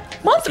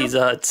 Mother- These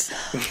nuts.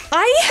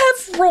 I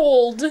have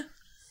rolled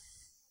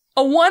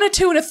a 1, a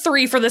 2, and a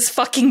 3 for this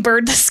fucking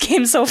bird this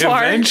game so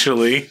far.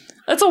 Eventually,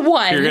 That's a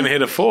 1. you're going to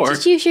hit a 4.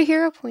 Just use your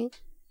hero point.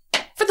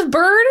 For the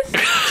bird?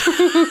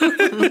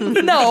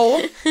 No.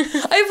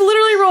 I've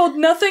literally rolled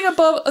nothing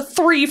above a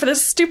 3 for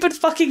this stupid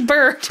fucking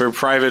bird. For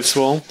Private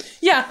Swole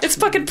Yeah, it's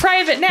fucking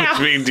private now.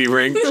 being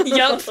de-ringed.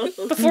 Yup. Before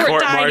it died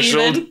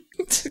Court-martialed. even.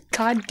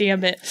 God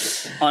damn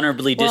it.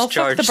 Honorably Well,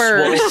 fuck discharged.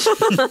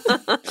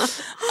 the bird.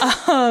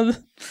 Swole.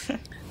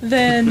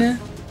 Then,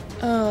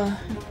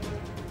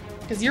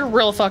 because you're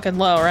real fucking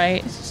low,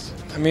 right?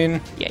 I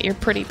mean, Yeah, you're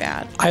pretty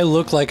bad. I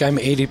look like I'm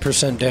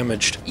 80%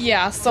 damaged.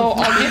 Yeah, so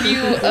I'll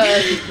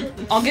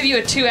give you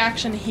a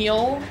 2-action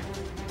heal.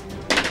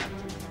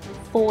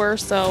 4,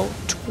 so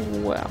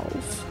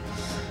 12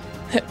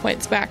 hit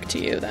points back to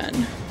you then.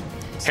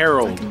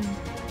 Harold.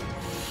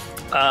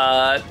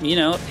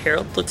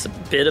 Harold looks a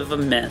bit of a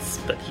mess,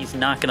 but he's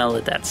not gonna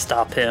let that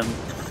stop him.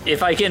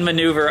 If I can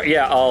maneuver,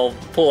 I'll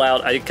pull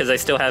out, because I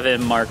still have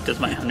him marked as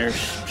my hunter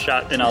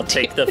shot, and I'll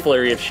take the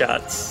flurry of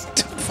shots.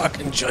 Don't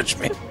fucking judge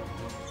me.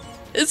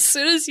 As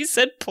soon as you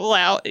said pull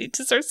out, he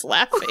just starts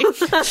laughing.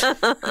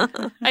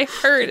 I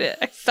heard it.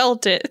 I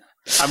felt it.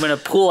 I'm gonna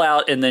pull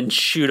out and then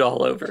shoot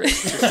all over it.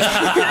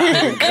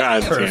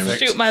 God damn it.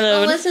 Shoot my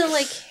Well, load. wasn't it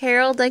like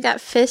Harold that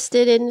got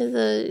fisted into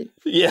the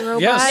Yeah.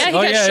 robot? Yes. Yeah, he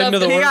Oh, got yeah, shoved into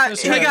the in-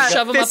 orifice. he got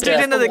shove him up fisted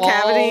against into the wall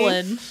cavity.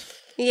 and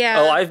Yeah.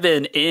 Oh, I've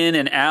been in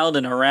and out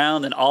and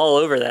around and all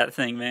over that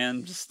thing,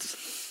 man.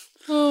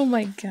 oh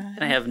my god.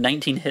 And I have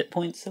 19 hit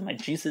points, so my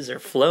juices are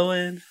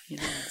flowing.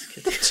 It's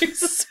good.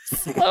 Jesus,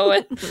 slow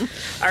it.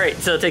 All right,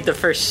 so take the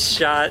first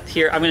shot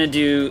here. I'm going to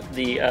do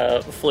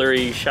the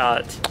flurry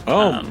shot.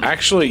 Oh,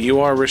 actually, you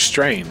are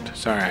restrained.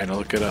 Sorry, I had to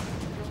look it up.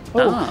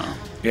 Oh.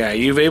 Yeah,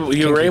 you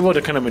were able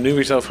to kind of maneuver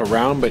yourself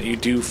around, but you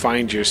do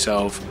find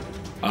yourself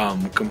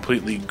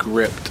completely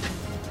gripped,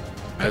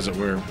 as it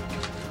were.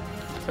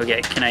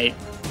 Okay, can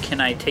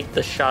I take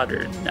the shot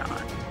or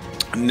not?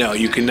 No,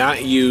 you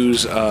cannot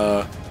use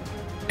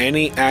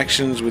any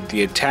actions with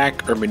the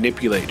attack or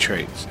manipulate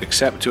traits,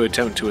 except to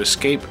attempt to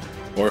escape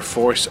or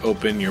force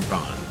open your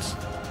bonds.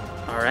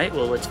 All right,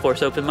 well, let's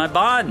force open my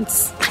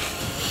bonds.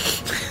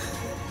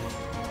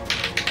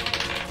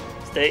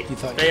 Stay You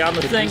thought stay you on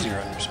the could thing. easier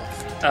on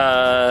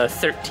yourself.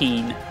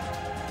 13. Can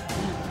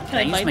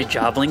I use bite my it?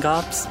 jobbling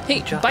gobs?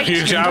 Hey, bite You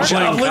you,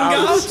 jobbling Dark.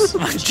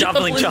 gobs?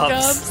 Jobbling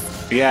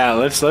chops. Yeah,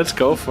 let's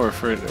go for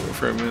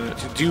a minute.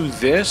 To do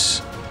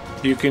this,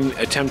 you can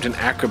attempt an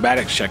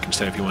acrobatics check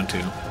instead if you want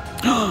to.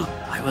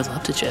 I would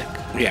love to check.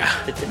 Yeah,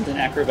 It's an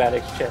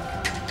acrobatics check.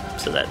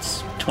 So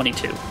that's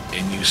 22.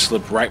 and you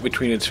slip right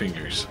between its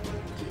fingers.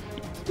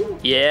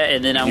 Yeah,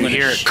 and then I'm You going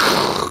hear to... it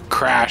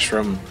crash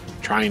from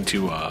trying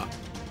to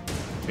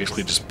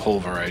basically just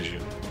pulverize you.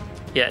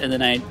 Yeah, and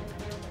then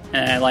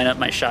I line up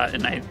my shot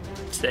and I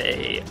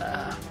say...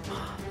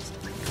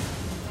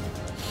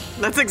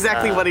 That's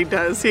exactly what he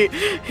does. He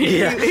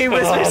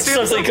whispers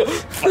to so I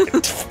himself. was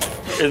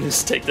like, and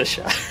just take the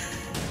shot.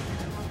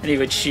 And he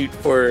would shoot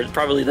for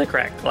probably the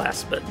cracked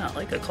glass, but not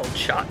like a cold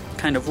shot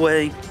kind of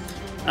way.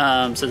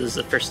 So this is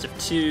the first of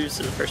 2,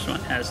 so the first one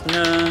has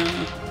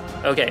no...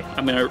 Okay,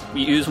 I'm going to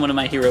use one of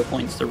my hero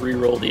points to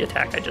re-roll the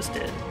attack I just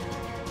did.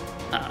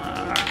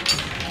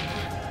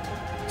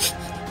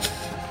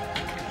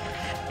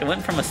 It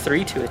went from a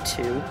 3 to a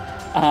 2.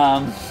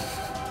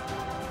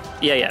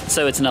 Yeah,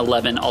 so it's an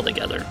 11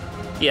 altogether.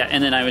 Yeah,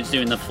 and then I was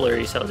doing the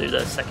flurry, so I'll do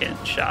the second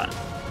shot.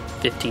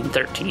 15,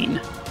 13.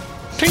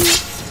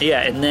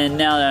 Yeah, and then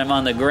now that I'm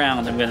on the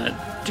ground, I'm going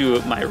to do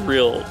my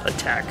real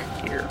attack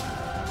here.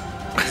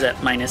 Is that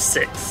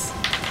 -6?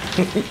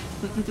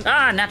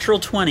 Natural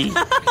 20.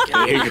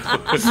 There you go.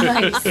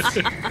 Nice.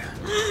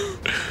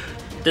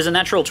 Does a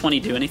natural 20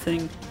 do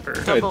anything? Or...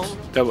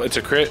 It's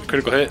a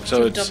critical hit,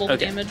 so it's Double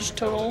okay. damage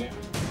total.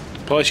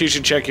 plus you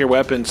should check your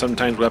weapon.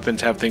 Sometimes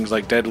weapons have things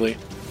like deadly.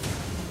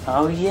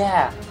 Oh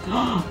yeah,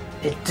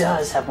 it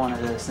does have one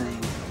of those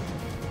things.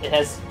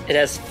 It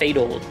has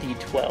fatal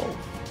D12.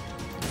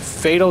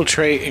 Fatal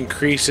trait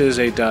increases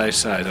a die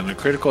size. On a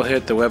critical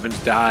hit, the weapon's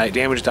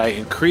damage die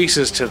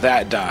increases to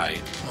that die.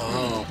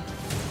 Oh.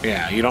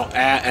 Yeah, you don't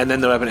add, and then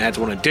the weapon adds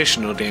one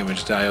additional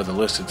damage die of the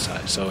listed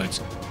size. So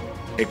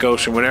it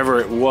goes from whatever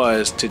it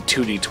was to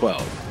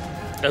 2d12,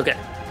 Okay,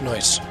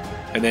 Nice.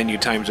 and then you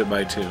times it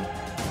by 2.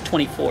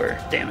 24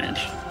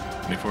 damage.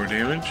 24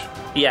 damage.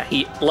 Yeah,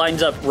 he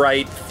lines up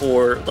right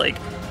for like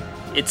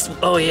it's.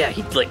 Oh yeah,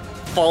 he like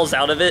falls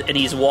out of it and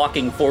he's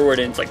walking forward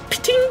and it's like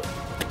pa-ting,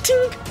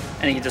 pa-ting,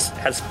 and he just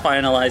has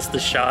finalized the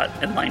shot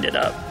and lined it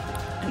up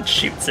and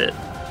shoots it.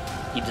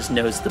 He just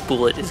knows the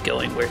bullet is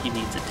going where he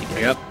needs it to go.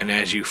 Yep. And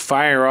as you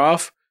fire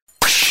off,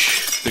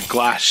 the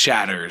glass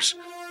shatters,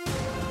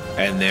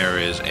 and there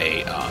is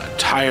a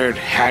tired,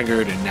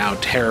 haggard, and now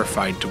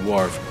terrified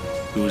dwarf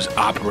who's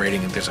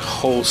operating. And there's a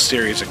whole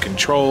series of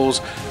controls,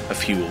 a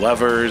few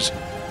levers,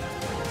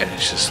 and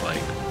it's just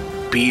like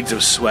beads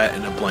of sweat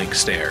and a blank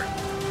stare.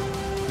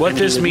 What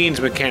this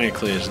means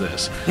mechanically is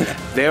this.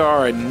 There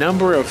are a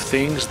number of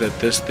things that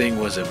this thing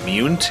was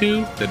immune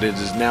to that it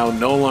is now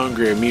no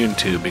longer immune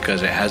to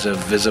because it has a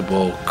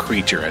visible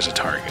creature as a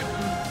target.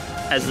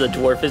 As the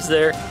dwarf is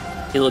there,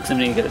 He looks at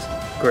me and goes,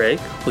 Greg,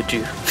 would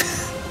you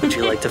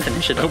like to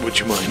finish it up? Would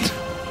you mind?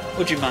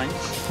 Would you mind?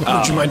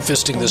 Would you mind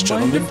fisting this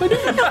gentleman?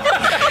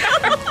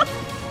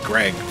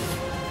 Greg.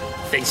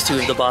 Phase 2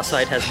 of the boss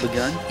fight has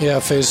begun. Yeah,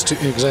 phase 2,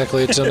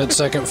 exactly. It's in its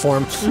second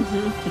form.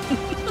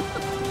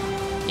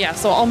 Yeah,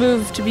 so I'll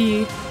move to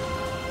be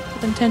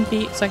within 10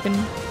 feet so I can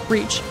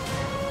reach.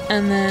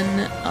 And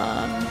then,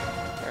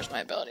 where's my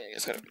ability? I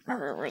just gotta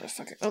remember where the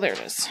fuck oh, there it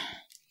is.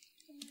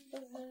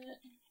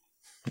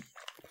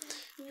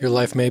 Your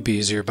life may be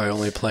easier by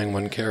only playing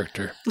one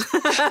character.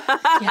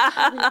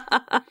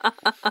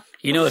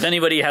 You know, if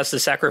anybody has to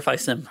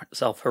sacrifice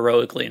themselves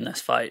heroically in this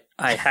fight,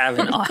 I have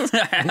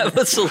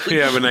a solution.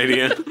 You have an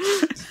idea?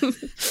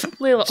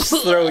 Layla.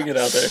 Just throwing it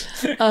out there.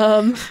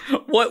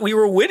 What? We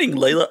were winning,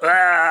 Layla.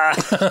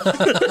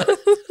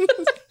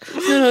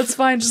 No, it's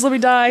fine. Just let me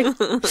die.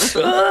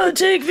 Oh,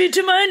 take me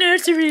to my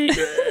nursery.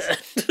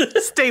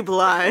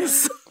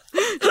 Stabilize.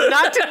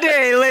 Not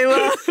today,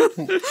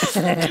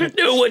 Layla.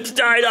 No one's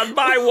died on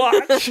my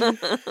watch.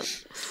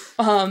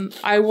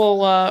 I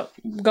will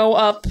go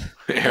up.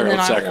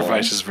 Harold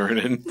sacrifices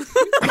Vernon.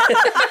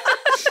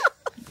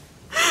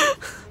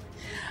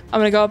 I'm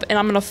gonna go up and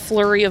I'm gonna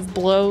flurry of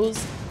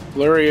blows.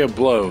 Flurry of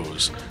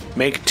blows.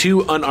 Make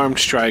 2 unarmed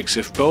strikes.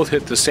 If both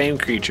hit the same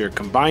creature,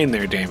 combine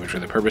their damage for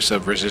the purpose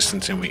of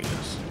resistance and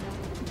weakness.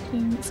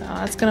 So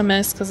that's gonna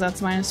miss because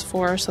that's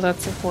 -4, so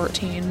that's a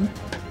 14.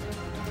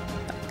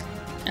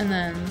 And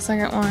then the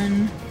second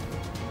one.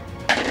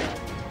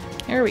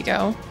 There we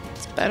go.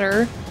 It's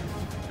better.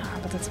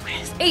 But that's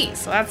 -8,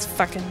 so that's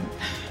fucking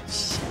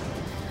shit.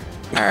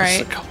 Alright.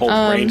 It's like a whole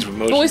range of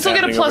emotions. But we still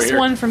get a happening over here.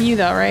 +1 from you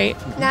though, right?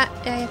 I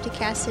have to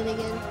cast it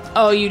again.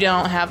 Oh, you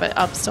don't have it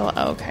up still.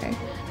 Okay.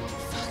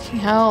 Fucking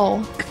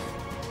hell.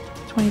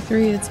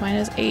 23, that's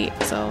 -8,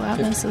 so that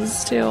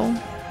misses too.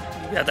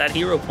 You got that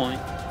hero point.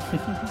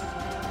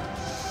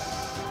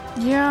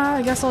 Yeah,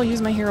 I guess I'll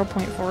use my hero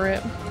point for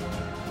it.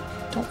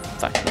 Don't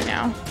fuck me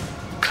now.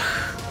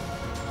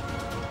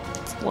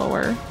 It's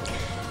lower.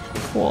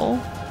 Cool.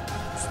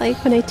 It's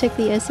like when I took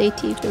the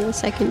SAT for the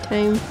second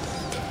time.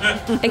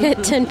 I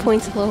got 10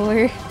 points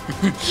lower.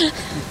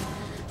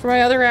 For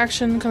my other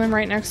action, coming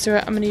right next to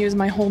it, I'm going to use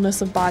my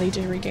wholeness of body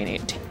to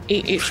regain 8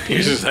 HP.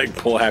 You just like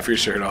pull half your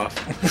shirt off.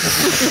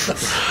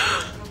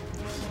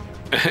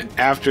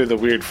 After the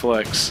weird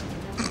flex.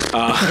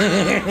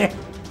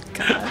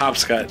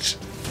 Hopscotch.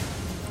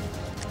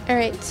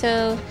 Alright,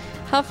 so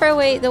how far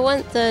away?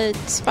 The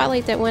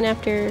spotlight that went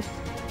after.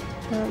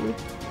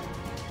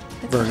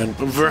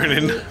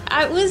 Vernon.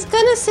 I was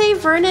gonna say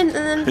Vernon, and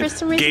then for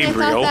some reason I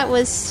Gabriel. thought that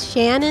was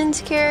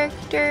Shannon's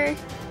character.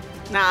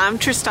 Nah, I'm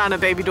Tristana,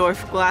 Baby Dwarf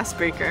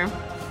Glassbreaker.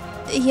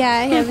 Yeah,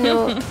 I have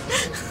no.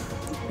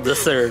 The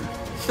third.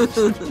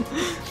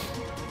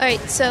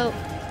 Alright, so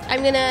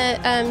I'm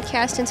gonna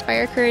cast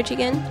Inspire Courage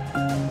again.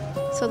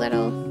 So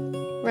that'll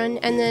run,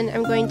 and then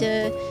I'm going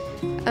to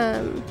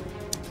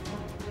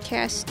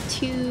cast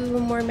 2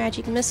 more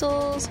magic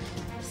missiles.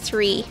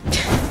 3.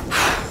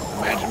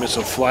 Magic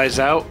missile flies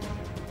out.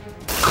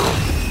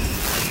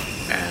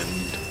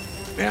 And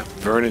yeah,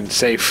 Vernon's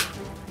safe.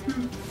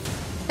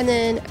 And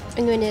then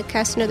I'm going to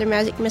cast another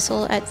magic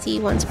missile at the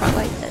one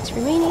spotlight that's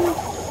remaining.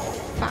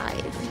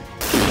 5.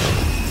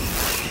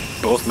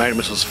 Both magic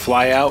missiles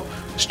fly out,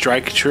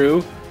 strike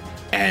true,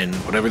 and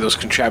whatever those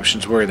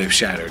contraptions were, they've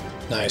shattered.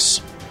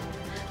 Nice.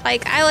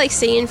 Like, I like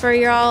singing for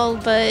y'all,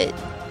 but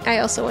I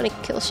also want to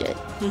kill shit.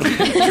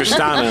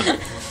 Tristana.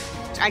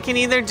 I can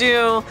either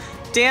do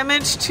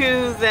damage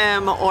to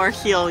them or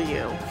heal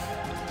you.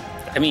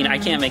 I mean, I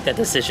can't make that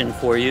decision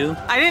for you.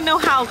 I didn't know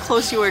how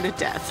close you were to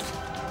death.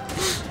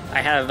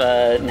 I have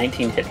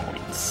 19 hit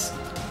points.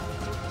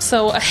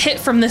 So a hit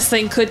from this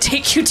thing could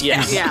take you down.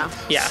 Yes. Yeah.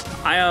 Yeah.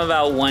 I am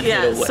about 1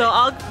 hit away. So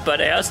I'll. But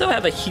I also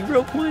have a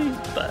hero point,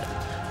 but...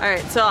 All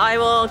right, so I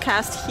will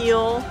cast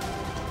heal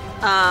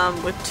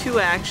with 2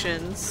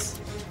 actions.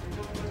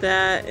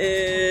 That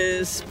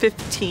is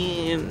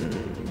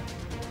 15.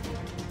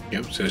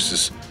 Yep, so it's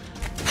this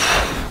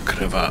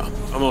kind of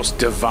almost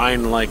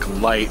divine-like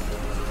light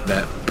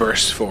that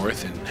bursts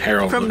forth, and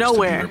Harold From looks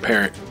nowhere. to be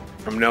repairing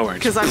from nowhere.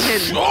 Because I'm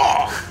hidden.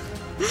 Oh!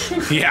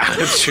 Yeah,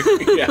 that's true.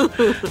 Yeah.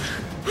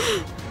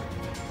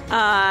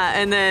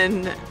 And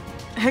then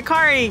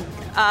Hikari,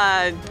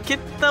 get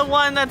the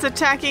one that's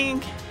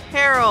attacking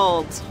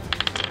Harold.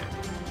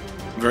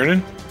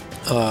 Vernon?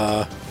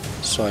 So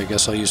I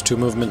guess I'll use 2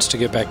 movements to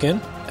get back in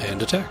and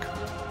attack.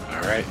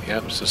 All right,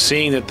 yep. So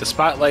seeing that the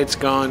spotlight's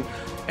gone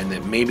and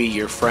that maybe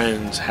your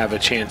friends have a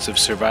chance of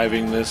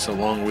surviving this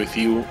along with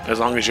you, as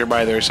long as you're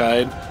by their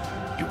side,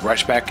 you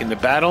rush back into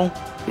battle.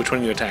 Which one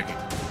are you attacking?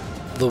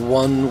 The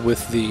one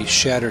with the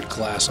shattered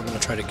glass. I'm going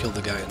to try to kill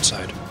the guy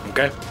inside.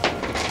 Okay.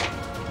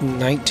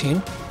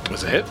 19.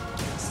 Was a hit.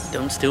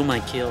 Don't steal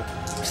my kill.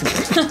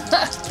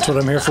 That's what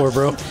I'm here for,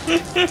 bro. You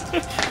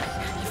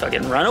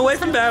fucking run away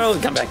from battle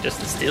and come back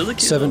just to steal the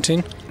kill.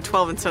 17.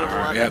 12 instead of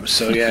 11. Yep,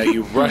 so yeah,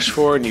 you rush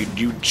forward and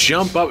you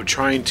jump up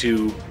trying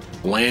to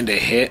land a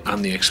hit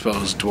on the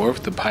exposed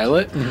dwarf, the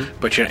pilot,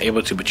 but you're not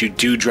able to, but you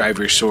do drive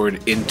your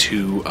sword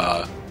into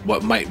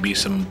what might be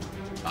some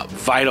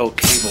vital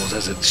cables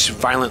as it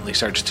violently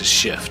starts to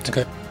shift.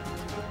 Okay.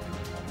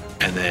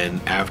 And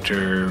then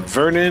after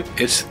Vernon,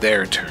 it's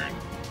their turn.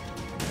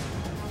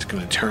 It's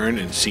going to turn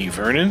and see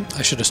Vernon.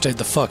 I should have stayed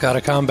the fuck out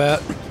of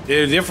combat.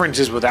 The difference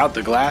is without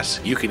the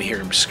glass, you can hear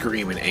him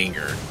scream in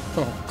anger.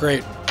 Oh,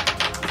 great.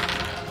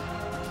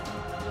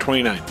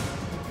 29.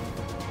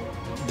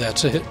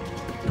 That's a hit.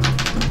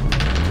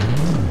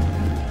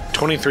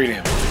 23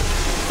 damage.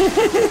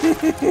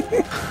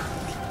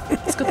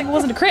 It's a good thing it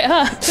wasn't a crit,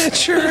 huh? It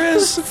sure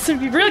is. It's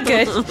real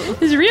good.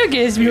 It's real good.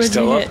 It's You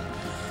still up?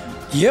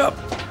 Yep.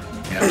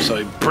 Yeah, so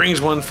he brings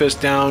one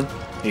fist down.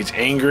 He's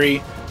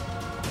angry.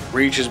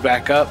 Reaches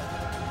back up.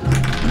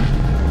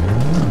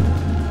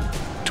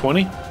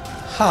 20.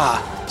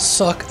 Ha.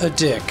 Suck a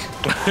dick.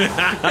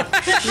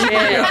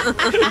 Yeah.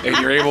 And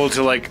you're able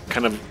to, like,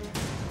 kind of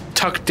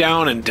tuck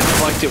down and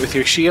deflect it with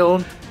your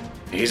shield.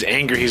 He's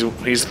angry.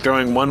 He's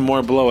throwing one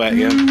more blow at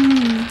you.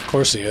 Of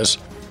course he is.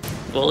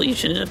 Well, you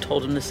shouldn't have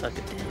told him to suck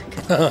a dick.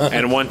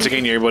 And once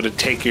again, you're able to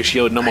take your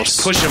shield and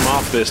almost push him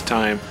off this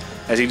time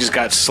as he just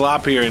got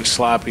sloppier and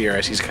sloppier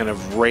as he's kind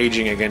of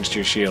raging against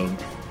your shield.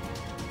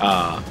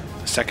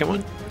 Second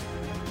one?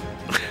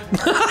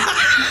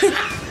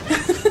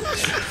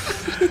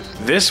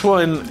 This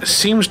one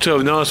seems to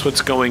have noticed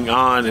what's going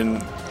on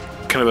and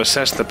kind of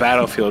assessed the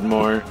battlefield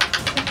more.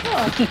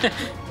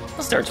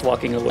 Starts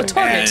walking away.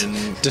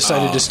 And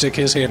Decided to stick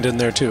his hand in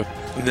there, too.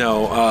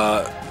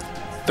 no,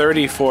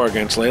 34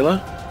 against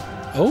Layla.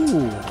 Oh.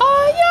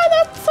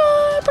 Yeah,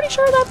 that's, pretty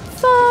sure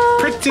that's,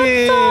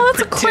 Pretty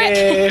a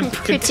crit.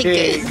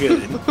 Pretty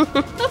good.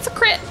 that's a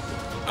crit.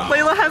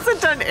 Layla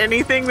hasn't done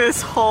anything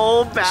this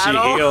whole She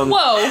battle. healed.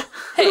 Whoa.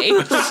 Hey.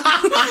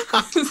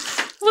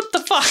 What the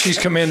fuck? She's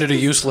commanded a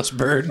useless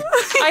bird.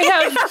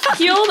 I have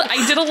healed.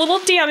 I did a little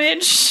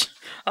damage.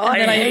 I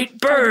and then hate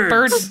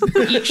birds.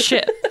 Birds eat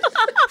shit.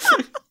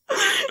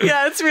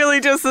 Yeah, it's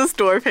really just this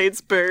dwarf hates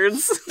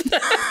birds.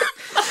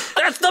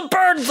 That's the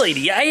bird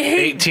lady. I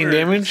hate 18 birds.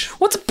 damage.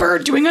 What's a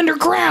bird doing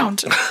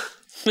underground?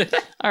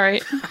 All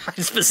right.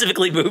 I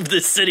specifically moved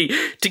this city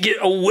to get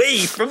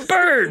away from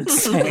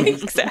birds.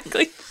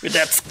 Exactly. With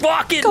that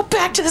squawking. Go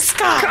back to the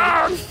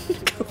sky.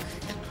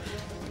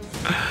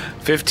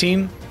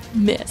 15.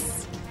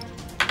 Miss.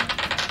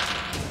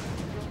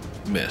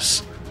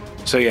 Miss.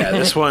 So yeah,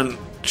 this one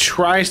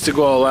tries to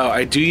go all out.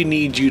 I do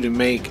need you to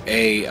make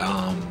a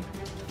I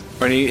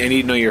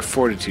need to know your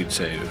fortitude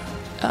save.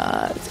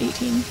 It's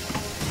 18.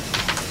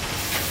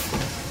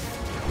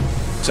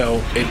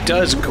 So it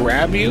does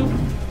grab you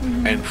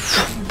and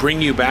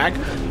bring you back,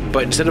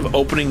 but instead of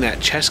opening that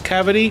chest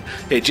cavity,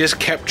 it just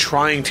kept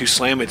trying to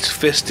slam its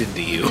fist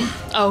into you.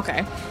 Oh,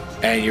 okay.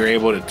 And you're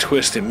able to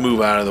twist and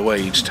move out of the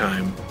way each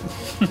time.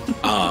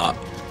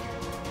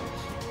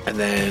 And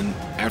then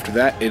after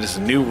that, it is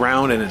a new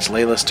round and it's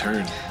Layla's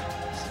turn.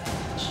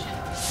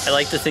 I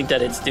like to think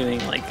that it's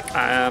doing like,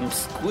 I'm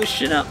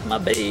squishing up my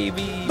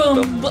baby.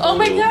 Boom. Oh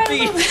my god.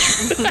 I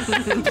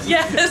Bumblebee. love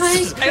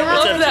yes. I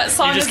love that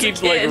song. He just as a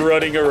keeps like kid.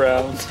 running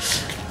around.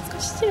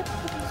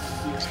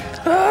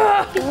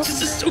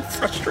 This is so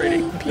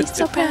frustrating. Be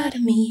so proud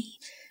of me.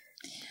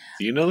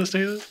 Do you know this,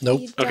 Layla?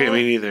 Nope. Okay,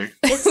 me neither.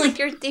 It's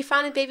like they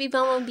found a baby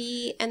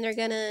bumblebee and they're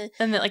gonna.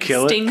 And it like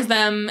Kill it? stings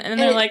them, and then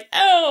they're like,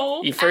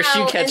 "Oh!" You Ow,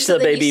 and catch so the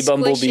then baby you squish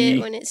bumblebee.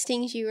 it when it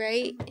stings you,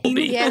 right?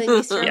 Bumblebee. Yeah, then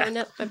you start Yeah. running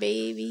up a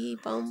baby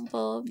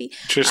bumblebee.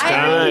 Tristan,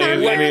 I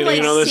remember you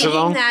like know this at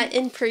all? singing that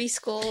in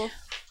preschool.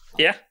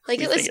 Yeah. Like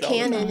You it was sing all the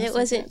canon. time. It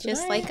wasn't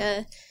just like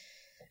a.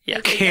 Yeah.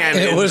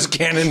 Canon. It was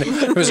canon.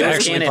 It was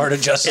actually canon. part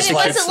of Justice It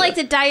Life. wasn't like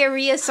the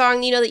diarrhea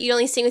song, you know, that you'd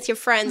only sing with your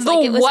friends. The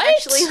Like it was what?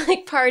 actually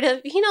like part of,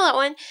 you know, that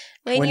one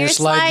when you're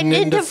sliding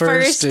into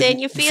first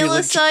and you feel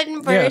a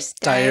sudden burst.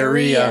 Yeah,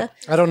 diarrhea.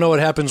 I don't know what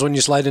happens when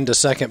you slide into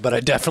second, but I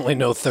definitely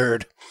know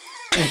third.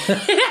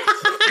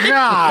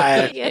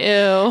 God.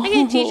 Yeah. Ew. I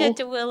can teach it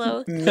to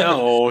Willow.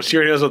 No, she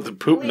already knows about the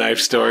poop knife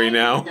story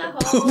now.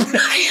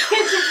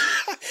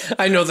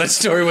 I know that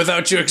story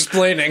without you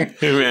explaining.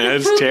 Man,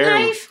 that's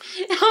terrible. Knife.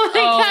 Oh my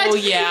Oh, god!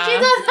 yeah. She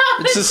thought that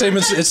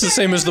was- It's the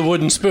same as the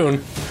wooden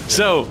spoon.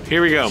 So,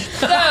 here we go.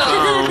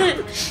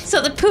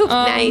 So the poop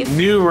knife.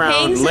 New round.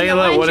 Hangs in the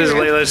Layla, what is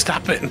laundry room. Layla?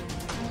 Stop it.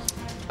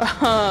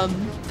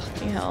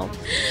 Fucking hell.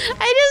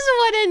 I just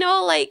want to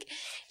know, like,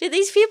 do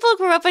these people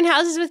grow up in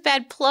houses with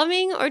bad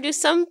plumbing, or do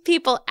some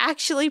people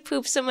actually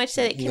poop so much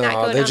that it cannot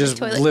No, go they down just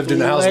the toilet? lived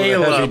in a house with a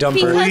Layla, heavy dumper.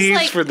 Because, Please,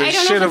 like, for the I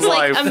don't shit know of if it's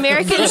like life.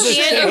 American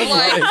Standard,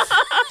 like,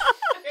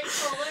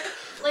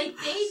 like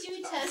they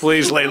do test.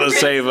 Please, Layla,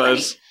 save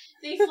us.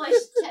 They flush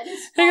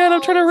tennis Hang on,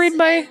 I'm trying to read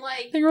my balls and,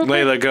 like, thing real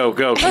quick. Layla, go.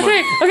 Come Okay,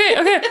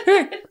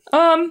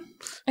 on. okay.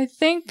 I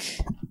think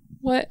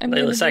what I'm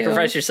Layla, gonna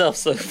sacrifice do, yourself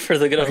so for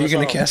the good of Are you us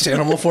going all. to cast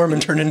animal form and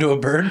turn into a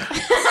bird?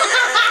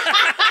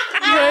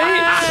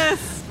 right?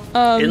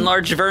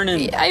 Enlarge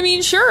Vernon. I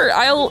mean, sure.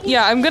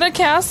 I'm gonna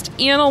cast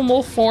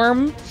animal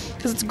form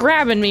because it's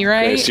grabbing me,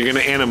 right? Okay, so you're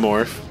going to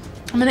anamorph.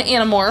 I'm gonna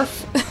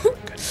anamorph.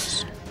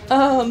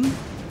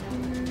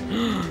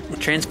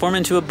 Transform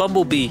into a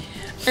bumblebee.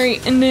 All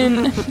right, and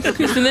then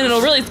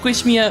it'll really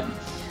squish me up.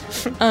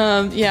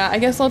 I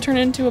guess I'll turn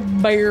into a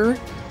bear.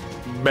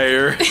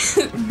 Bear.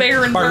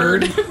 Bear and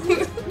bird.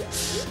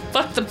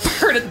 Fuck the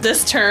bird at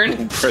this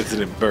turn.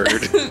 President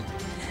Bird.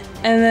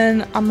 And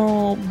then I'm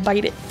gonna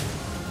bite it.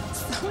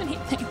 So many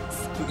things.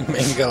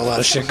 Man, you got a lot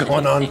of shit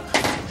going on.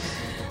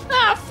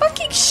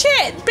 Fucking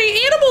shit.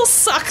 The animals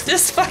suck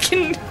this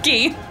fucking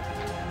game.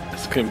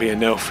 That's gonna be a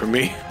no for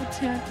me.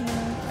 Attack,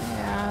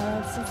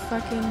 yeah, that's a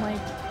fucking,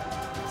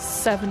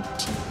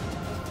 17.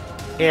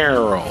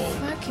 Harold.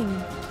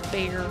 Fucking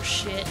bear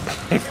shit.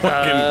 Fucking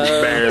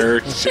bear.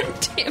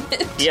 Damn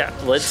it. Yeah,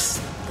 let's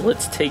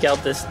take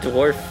out this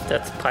dwarf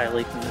that's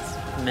piloting this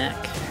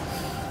mech.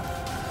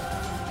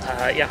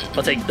 Yeah,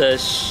 I'll take the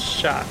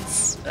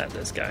shots at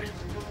this guy.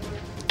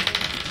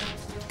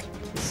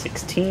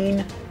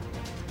 16.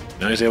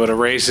 Now he's able to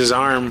raise his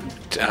arm,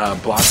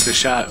 block the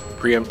shot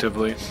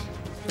preemptively.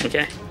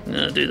 Okay, I'm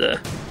gonna do the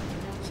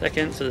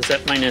second. So is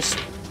that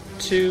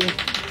 -2?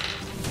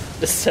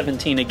 The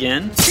 17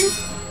 again.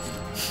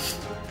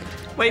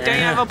 Wait, don't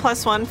you have a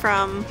 +1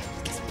 from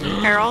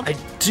Harold? I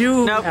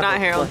do. Nope, have not a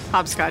Harold.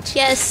 Hopscotch.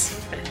 Yes.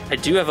 I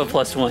do have a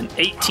 +1.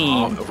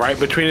 18. Oh, right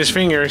between his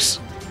fingers.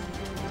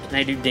 Can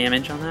I do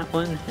damage on that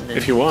one? And then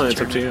If you want, it's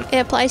up to you. It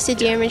applies to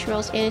damage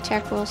rolls and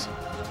attack rolls.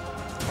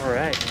 All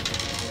right.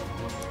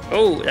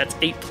 Oh, that's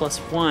 8 +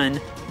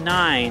 1,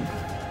 9.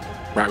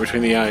 Right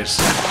between the eyes.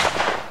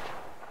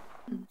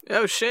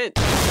 Oh, shit.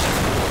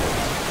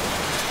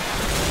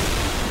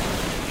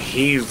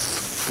 He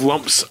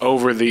flumps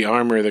over the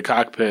armor, the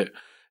cockpit,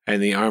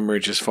 and the armor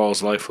just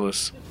falls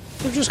lifeless.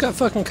 We've just got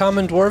fucking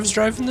common dwarves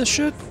driving this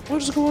shit?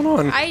 What is going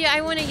on?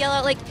 I want to yell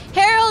out,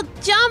 Harold,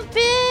 jump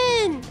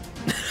in!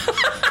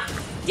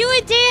 Do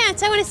a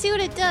dance. I want to see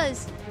what it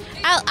does.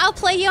 I'll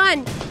play you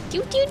on.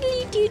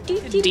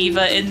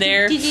 Diva in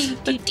there. You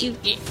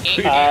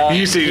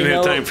said you didn't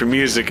have time for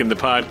music in the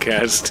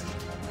podcast.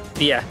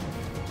 Yeah.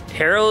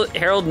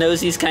 Harold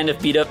knows he's kind of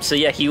beat up, so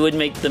yeah, he would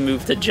make the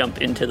move to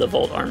jump into the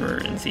Vault armor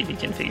and see if he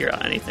can figure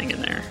out anything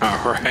in there.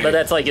 All right. But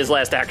that's his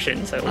last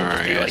action, so it would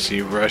just be Alright, so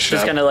you rush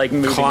just up, kind of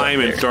moving climb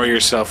up and there. throw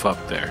yourself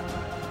up there.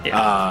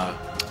 Yeah.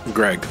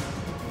 Greg.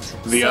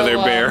 The So, other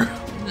bear.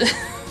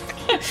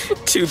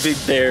 2 big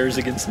bears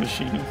against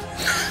machine.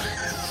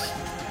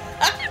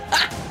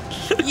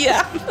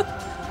 Yeah.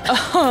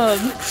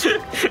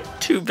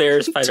 2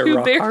 bears fight a 2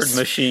 rock bears. hard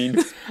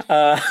machine.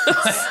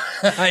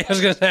 I was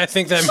gonna say, I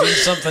think that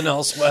means something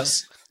else,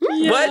 Wes.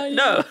 What?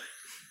 No.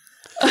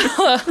 2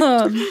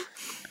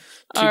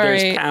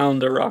 bears right.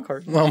 pound a rock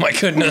hard. Oh my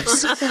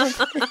goodness.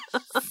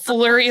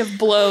 Flurry of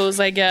blows,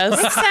 I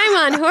guess. Next time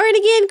on Horn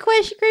Again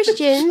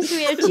Christians,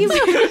 we have 2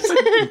 bears.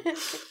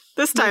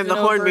 This time the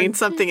Moving horn over. means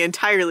something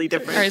entirely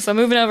different. All right, so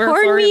moving over.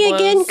 Horn flurry me of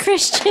again, blows.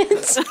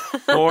 Christians.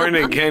 Born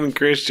again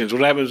Christians.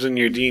 What happens when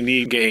your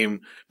D&D game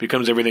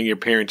becomes everything your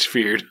parents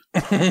feared?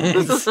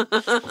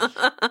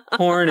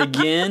 Horn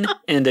again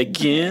and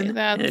again. Okay,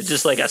 that's- And it's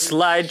just like a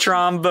slide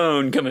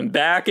trombone coming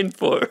back and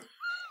forth.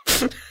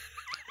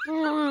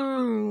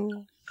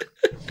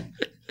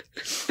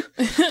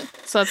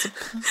 So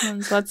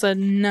that's a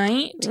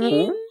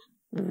 19.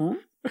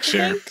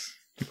 Sure.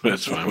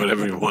 That's fine.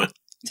 Whatever you want.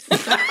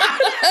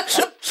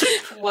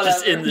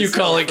 Just in You this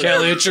call it,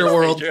 Kelly. It's your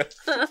world. Pedro's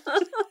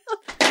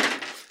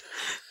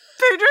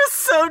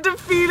so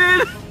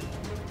defeated.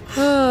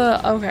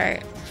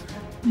 Okay.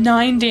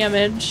 9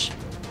 damage.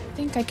 I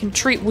think I can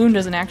treat wound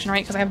as an action,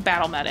 right? Because I have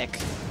battle medic.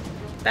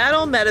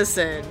 Battle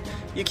medicine.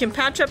 You can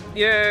patch up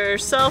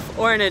yourself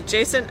or an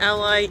adjacent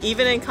ally,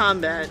 even in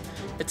combat.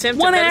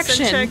 Attempt One a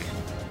medicine action. check.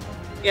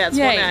 Yeah, it's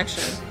Yay. one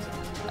action.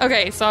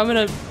 Okay, so I'm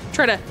gonna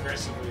try to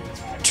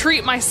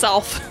treat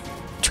myself.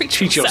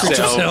 Treat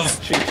yourself.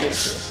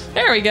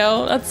 There we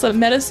go. That's a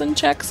medicine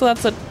check, so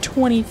that's a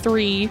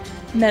 23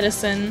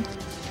 medicine.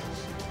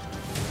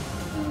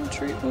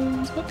 Treat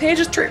wounds. What page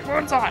is treat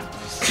wounds on?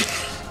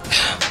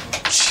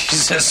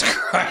 Jesus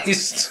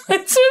Christ.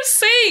 That's what I'm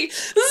saying.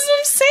 This is what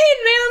I'm saying,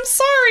 man. I'm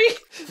sorry.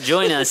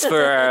 Join us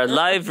for our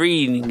live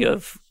reading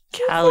of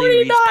Callie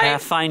reads 49.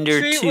 Pathfinder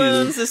Treat 2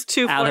 wounds is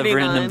out of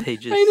random 249.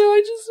 pages. I know,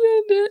 I just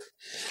read it.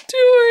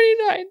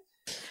 249.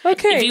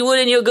 Okay. If you would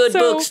in your good so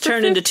books, for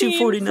turn into 15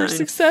 249. For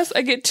success,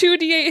 I get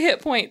 2d8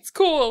 hit points.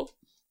 Cool.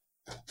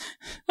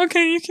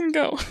 Okay, you can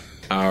go.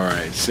 All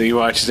right. So you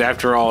watch as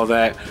after all of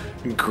that,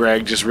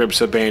 Greg just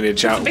rips a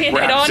bandage out, Band-Aid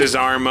wraps on? his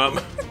arm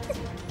up.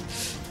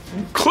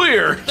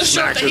 Clear. The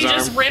shirt Smacks that he his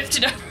just arm. ripped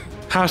it up.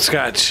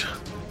 Hopscotch.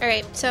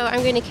 Alright, so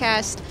I'm going to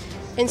cast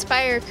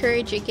Inspire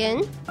Courage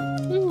again.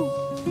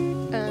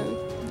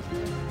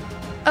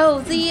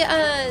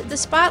 The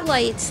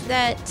spotlights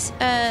that,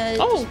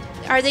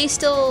 are they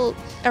still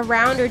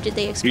around or did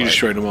they explode? You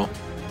destroyed them all.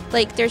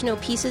 There's no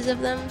pieces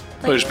of them?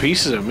 Oh, there's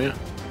pieces of them, yeah.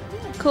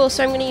 Cool,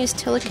 so I'm going to use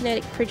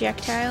telekinetic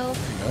projectile.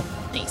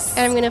 Nice.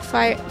 And I'm going to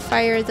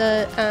fire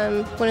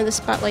the one of the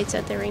spotlights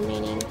at the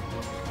remaining.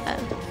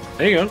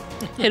 There you go.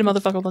 Hit a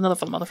motherfucker with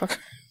another motherfucker.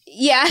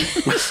 Yeah.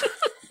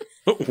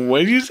 What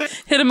did you say?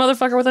 Hit a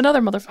motherfucker with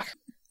another motherfucker.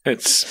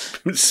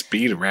 It's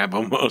speed rap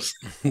almost.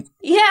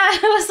 Yeah,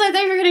 I was like,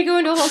 they were going to go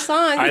into a whole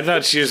song. I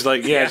thought she was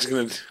like, yeah, it's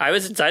going to... I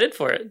was excited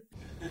for it.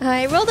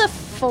 I rolled a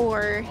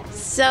 4,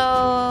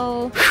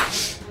 so...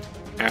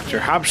 After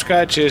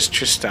Hopscotch is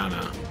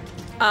Tristana.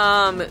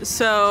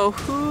 So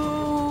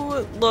who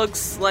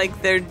looks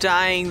like they're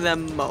dying the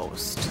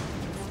most?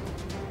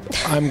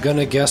 I'm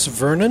gonna guess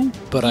Vernon,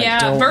 but I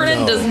don't Vernon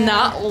know. does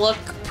not look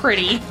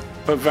pretty.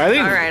 But I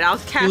think All right, I'll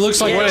cast. He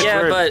looks like it. one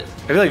of- but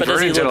I feel like but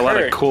does he Vernon's had a look lot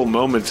hurt? of cool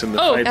moments in the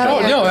fight.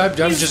 Oh though. no, I'm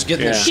just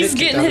getting the Yeah. shit He's kicked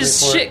getting out of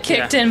his me for shit it.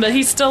 kicked in, but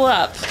he's still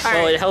up.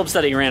 well, it helps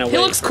that he ran away. He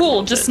looks from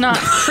cool, it. just not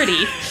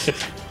pretty.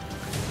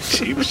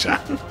 Cheap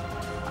shot.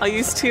 I'll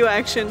use 2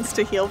 actions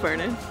to heal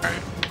Vernon.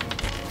 Alright.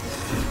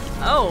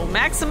 Oh,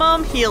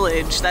 maximum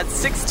healage. That's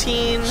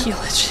 16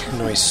 Healage.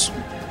 Nice.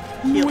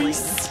 healing.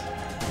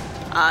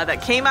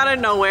 That came out of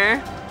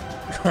nowhere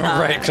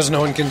Right, because no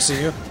one can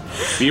see you.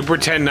 You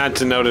pretend not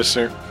to notice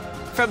her.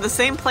 from the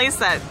same place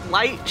that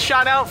light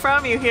shot out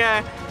from. You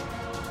hear,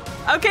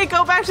 "Okay,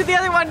 go back to the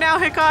other one now,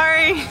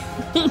 Hikari."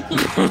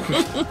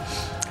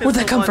 Where'd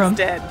that come One's from?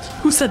 Dead.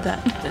 Who said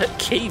that? That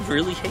cave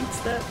really hates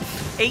that.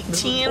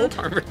 18, Old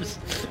armors.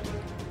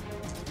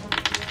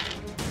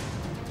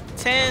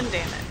 10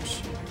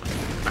 damage.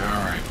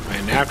 Alright.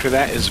 And after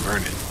that is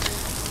Vernon.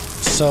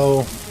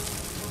 So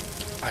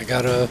I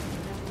gotta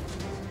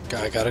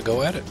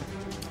go at it.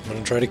 I'm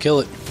gonna try to kill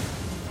it.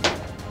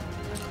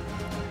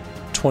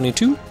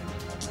 22.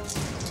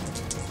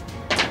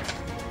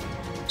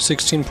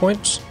 16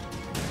 points.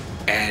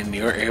 And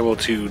you're able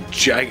to,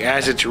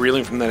 as it's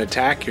reeling from that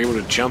attack, you're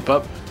able to jump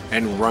up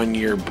and run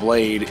your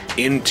blade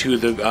into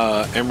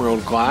the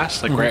emerald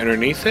glass, like right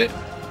underneath it.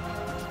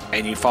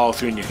 And you follow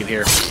through and you can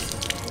hear,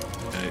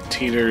 and it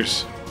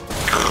teeters,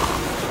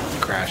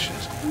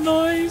 crashes.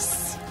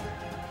 Nice.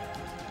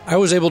 I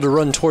was able to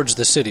run towards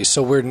the city,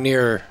 so we're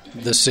near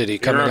the city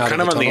coming You're out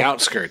kind of of the on the tunnel.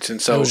 outskirts, and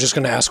I so was just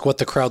going to ask what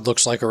the crowd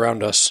looks like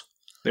around us.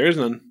 there's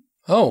none.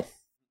 Oh,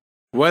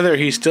 Whether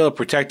he's still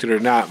protected or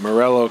not,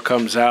 Morello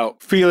comes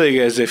out feeling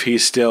as if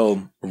he's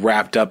still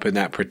wrapped up in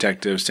that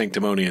protective,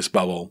 sanctimonious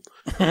bubble.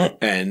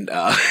 And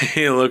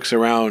he looks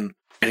around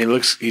and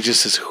he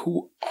just says,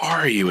 "Who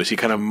are you?" as he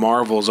kind of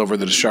marvels over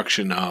the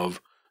destruction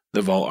of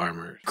the vault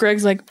armor.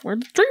 Greg's like, we're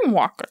the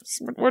Dreamwalkers.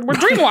 We're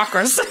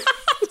Dreamwalkers.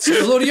 say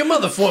hello to your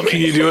mother for Can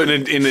me. you do it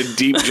in a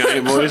deep,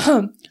 giant voice?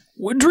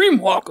 We're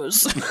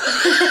Dreamwalkers.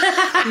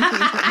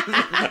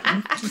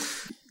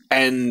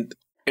 And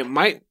it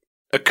might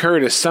occur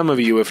to some of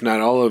you, if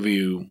not all of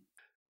you,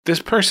 this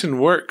person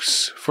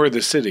works for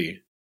the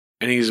city,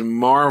 and he's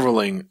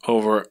marveling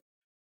over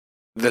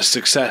the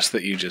success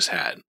that you just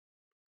had.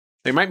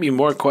 There might be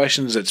more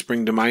questions that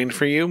spring to mind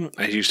for you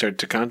as you start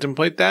to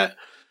contemplate that,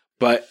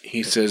 but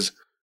he says,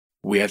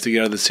 we have to get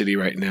out of the city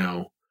right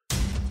now.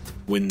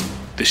 When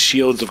the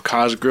shields of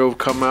Cosgrove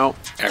come out,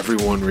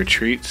 everyone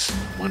retreats.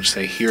 Once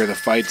they hear the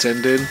fight's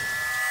ended,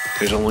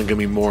 there's only going to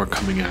be more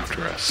coming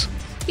after us.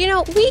 You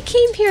know, we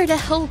came here to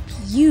help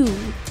you.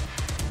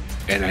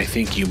 And I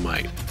think you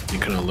might. He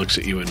kind of looks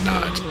at you and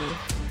nods.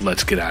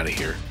 Let's get out of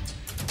here.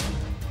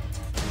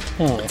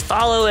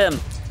 Follow him.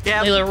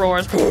 Yeah, Layla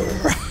roars.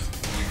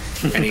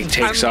 And he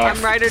takes off.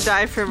 I'm ride or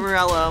die for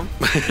Morello.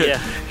 Yeah.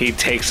 He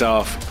takes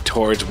off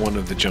towards one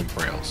of the jump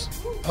rails.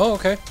 Oh,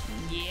 okay.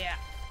 Yeah.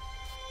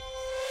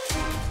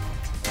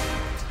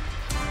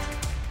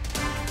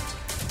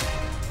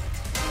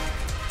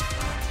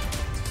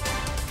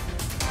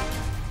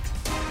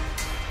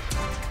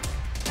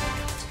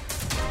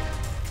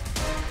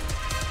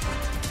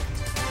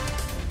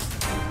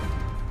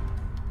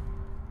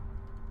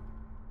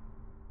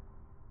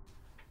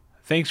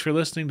 Thanks for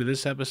listening to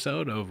this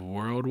episode of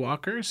World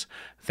Walkers.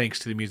 Thanks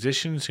to the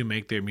musicians who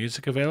make their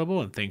music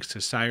available, and thanks to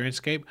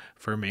Sirenscape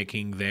for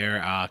making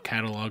their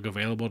catalog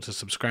available to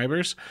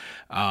subscribers.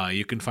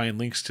 You can find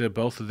links to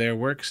both of their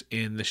works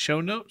in the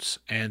show notes.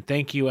 And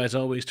thank you, as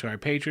always, to our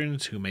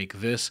patrons who make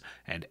this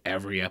and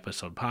every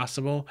episode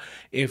possible.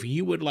 If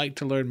you would like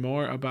to learn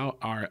more about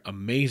our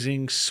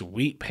amazing,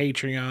 sweet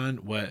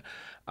Patreon, what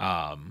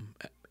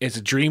is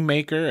a dream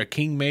maker, a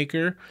king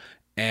maker,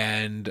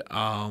 and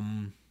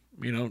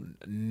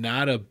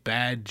not a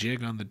bad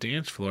jig on the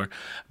dance floor.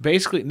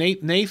 Basically,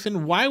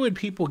 Nathan, why would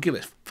people give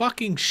a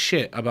fucking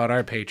shit about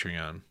our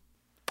Patreon?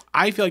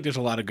 I feel like there's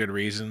a lot of good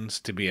reasons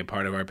to be a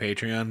part of our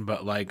Patreon,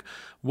 but like,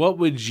 what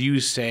would you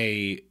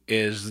say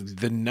is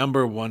the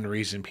number one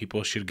reason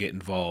people should get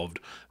involved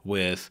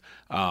with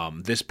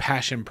this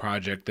passion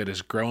project that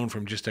has grown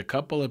from just a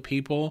couple of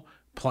people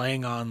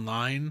playing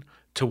online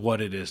to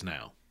what it is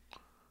now?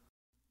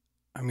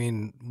 I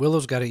mean,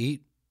 Willow's got to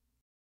eat.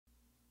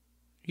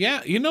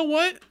 Yeah, you know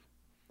what?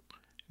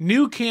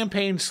 New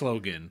campaign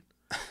slogan.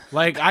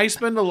 Like, I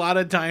spend a lot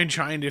of time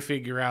trying to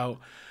figure out,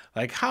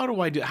 like, how do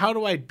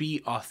I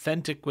be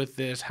authentic with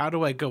this? How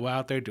do I go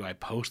out there? Do I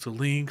post the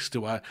links?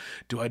 Do I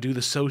do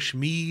the social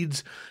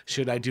meds?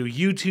 Should I do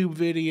YouTube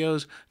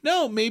videos?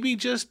 No, maybe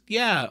just,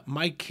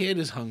 my kid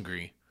is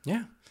hungry.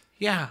 Yeah.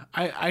 Yeah,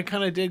 I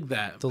kind of dig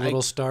that. The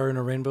little star in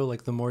a rainbow,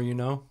 like the more you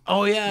know.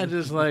 Oh, yeah,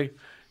 just like,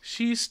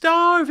 she's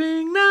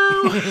starving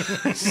now.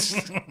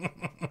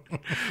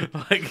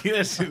 Like,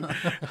 yes,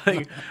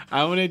 like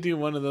I want to do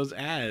one of those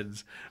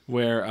ads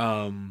where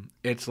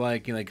it's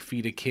like,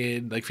 feed a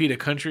kid, like feed a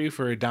country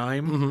for a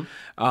dime.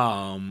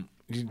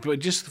 but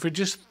just for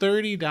just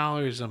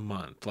 $30 a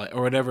month, like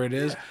or whatever it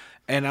is,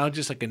 and I'll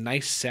just like a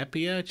nice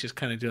sepia, just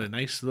kind of do a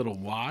nice little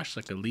wash,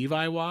 like a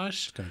Levi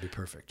wash. It's gonna be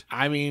perfect.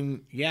 I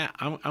mean, yeah,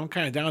 I'm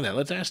kind of down with that.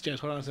 Let's ask Jess.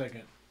 Hold on a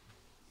second.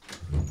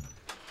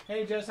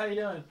 Hey, Jess, how you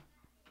doing?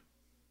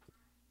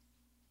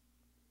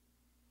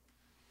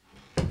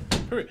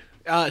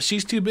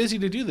 She's too busy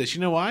to do this.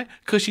 You know why?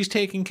 Because she's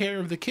taking care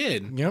of the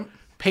kid. Yep.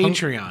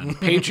 Patreon.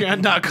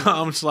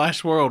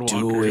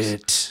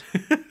 Patreon.com/worldwalkers.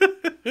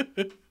 Do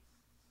it.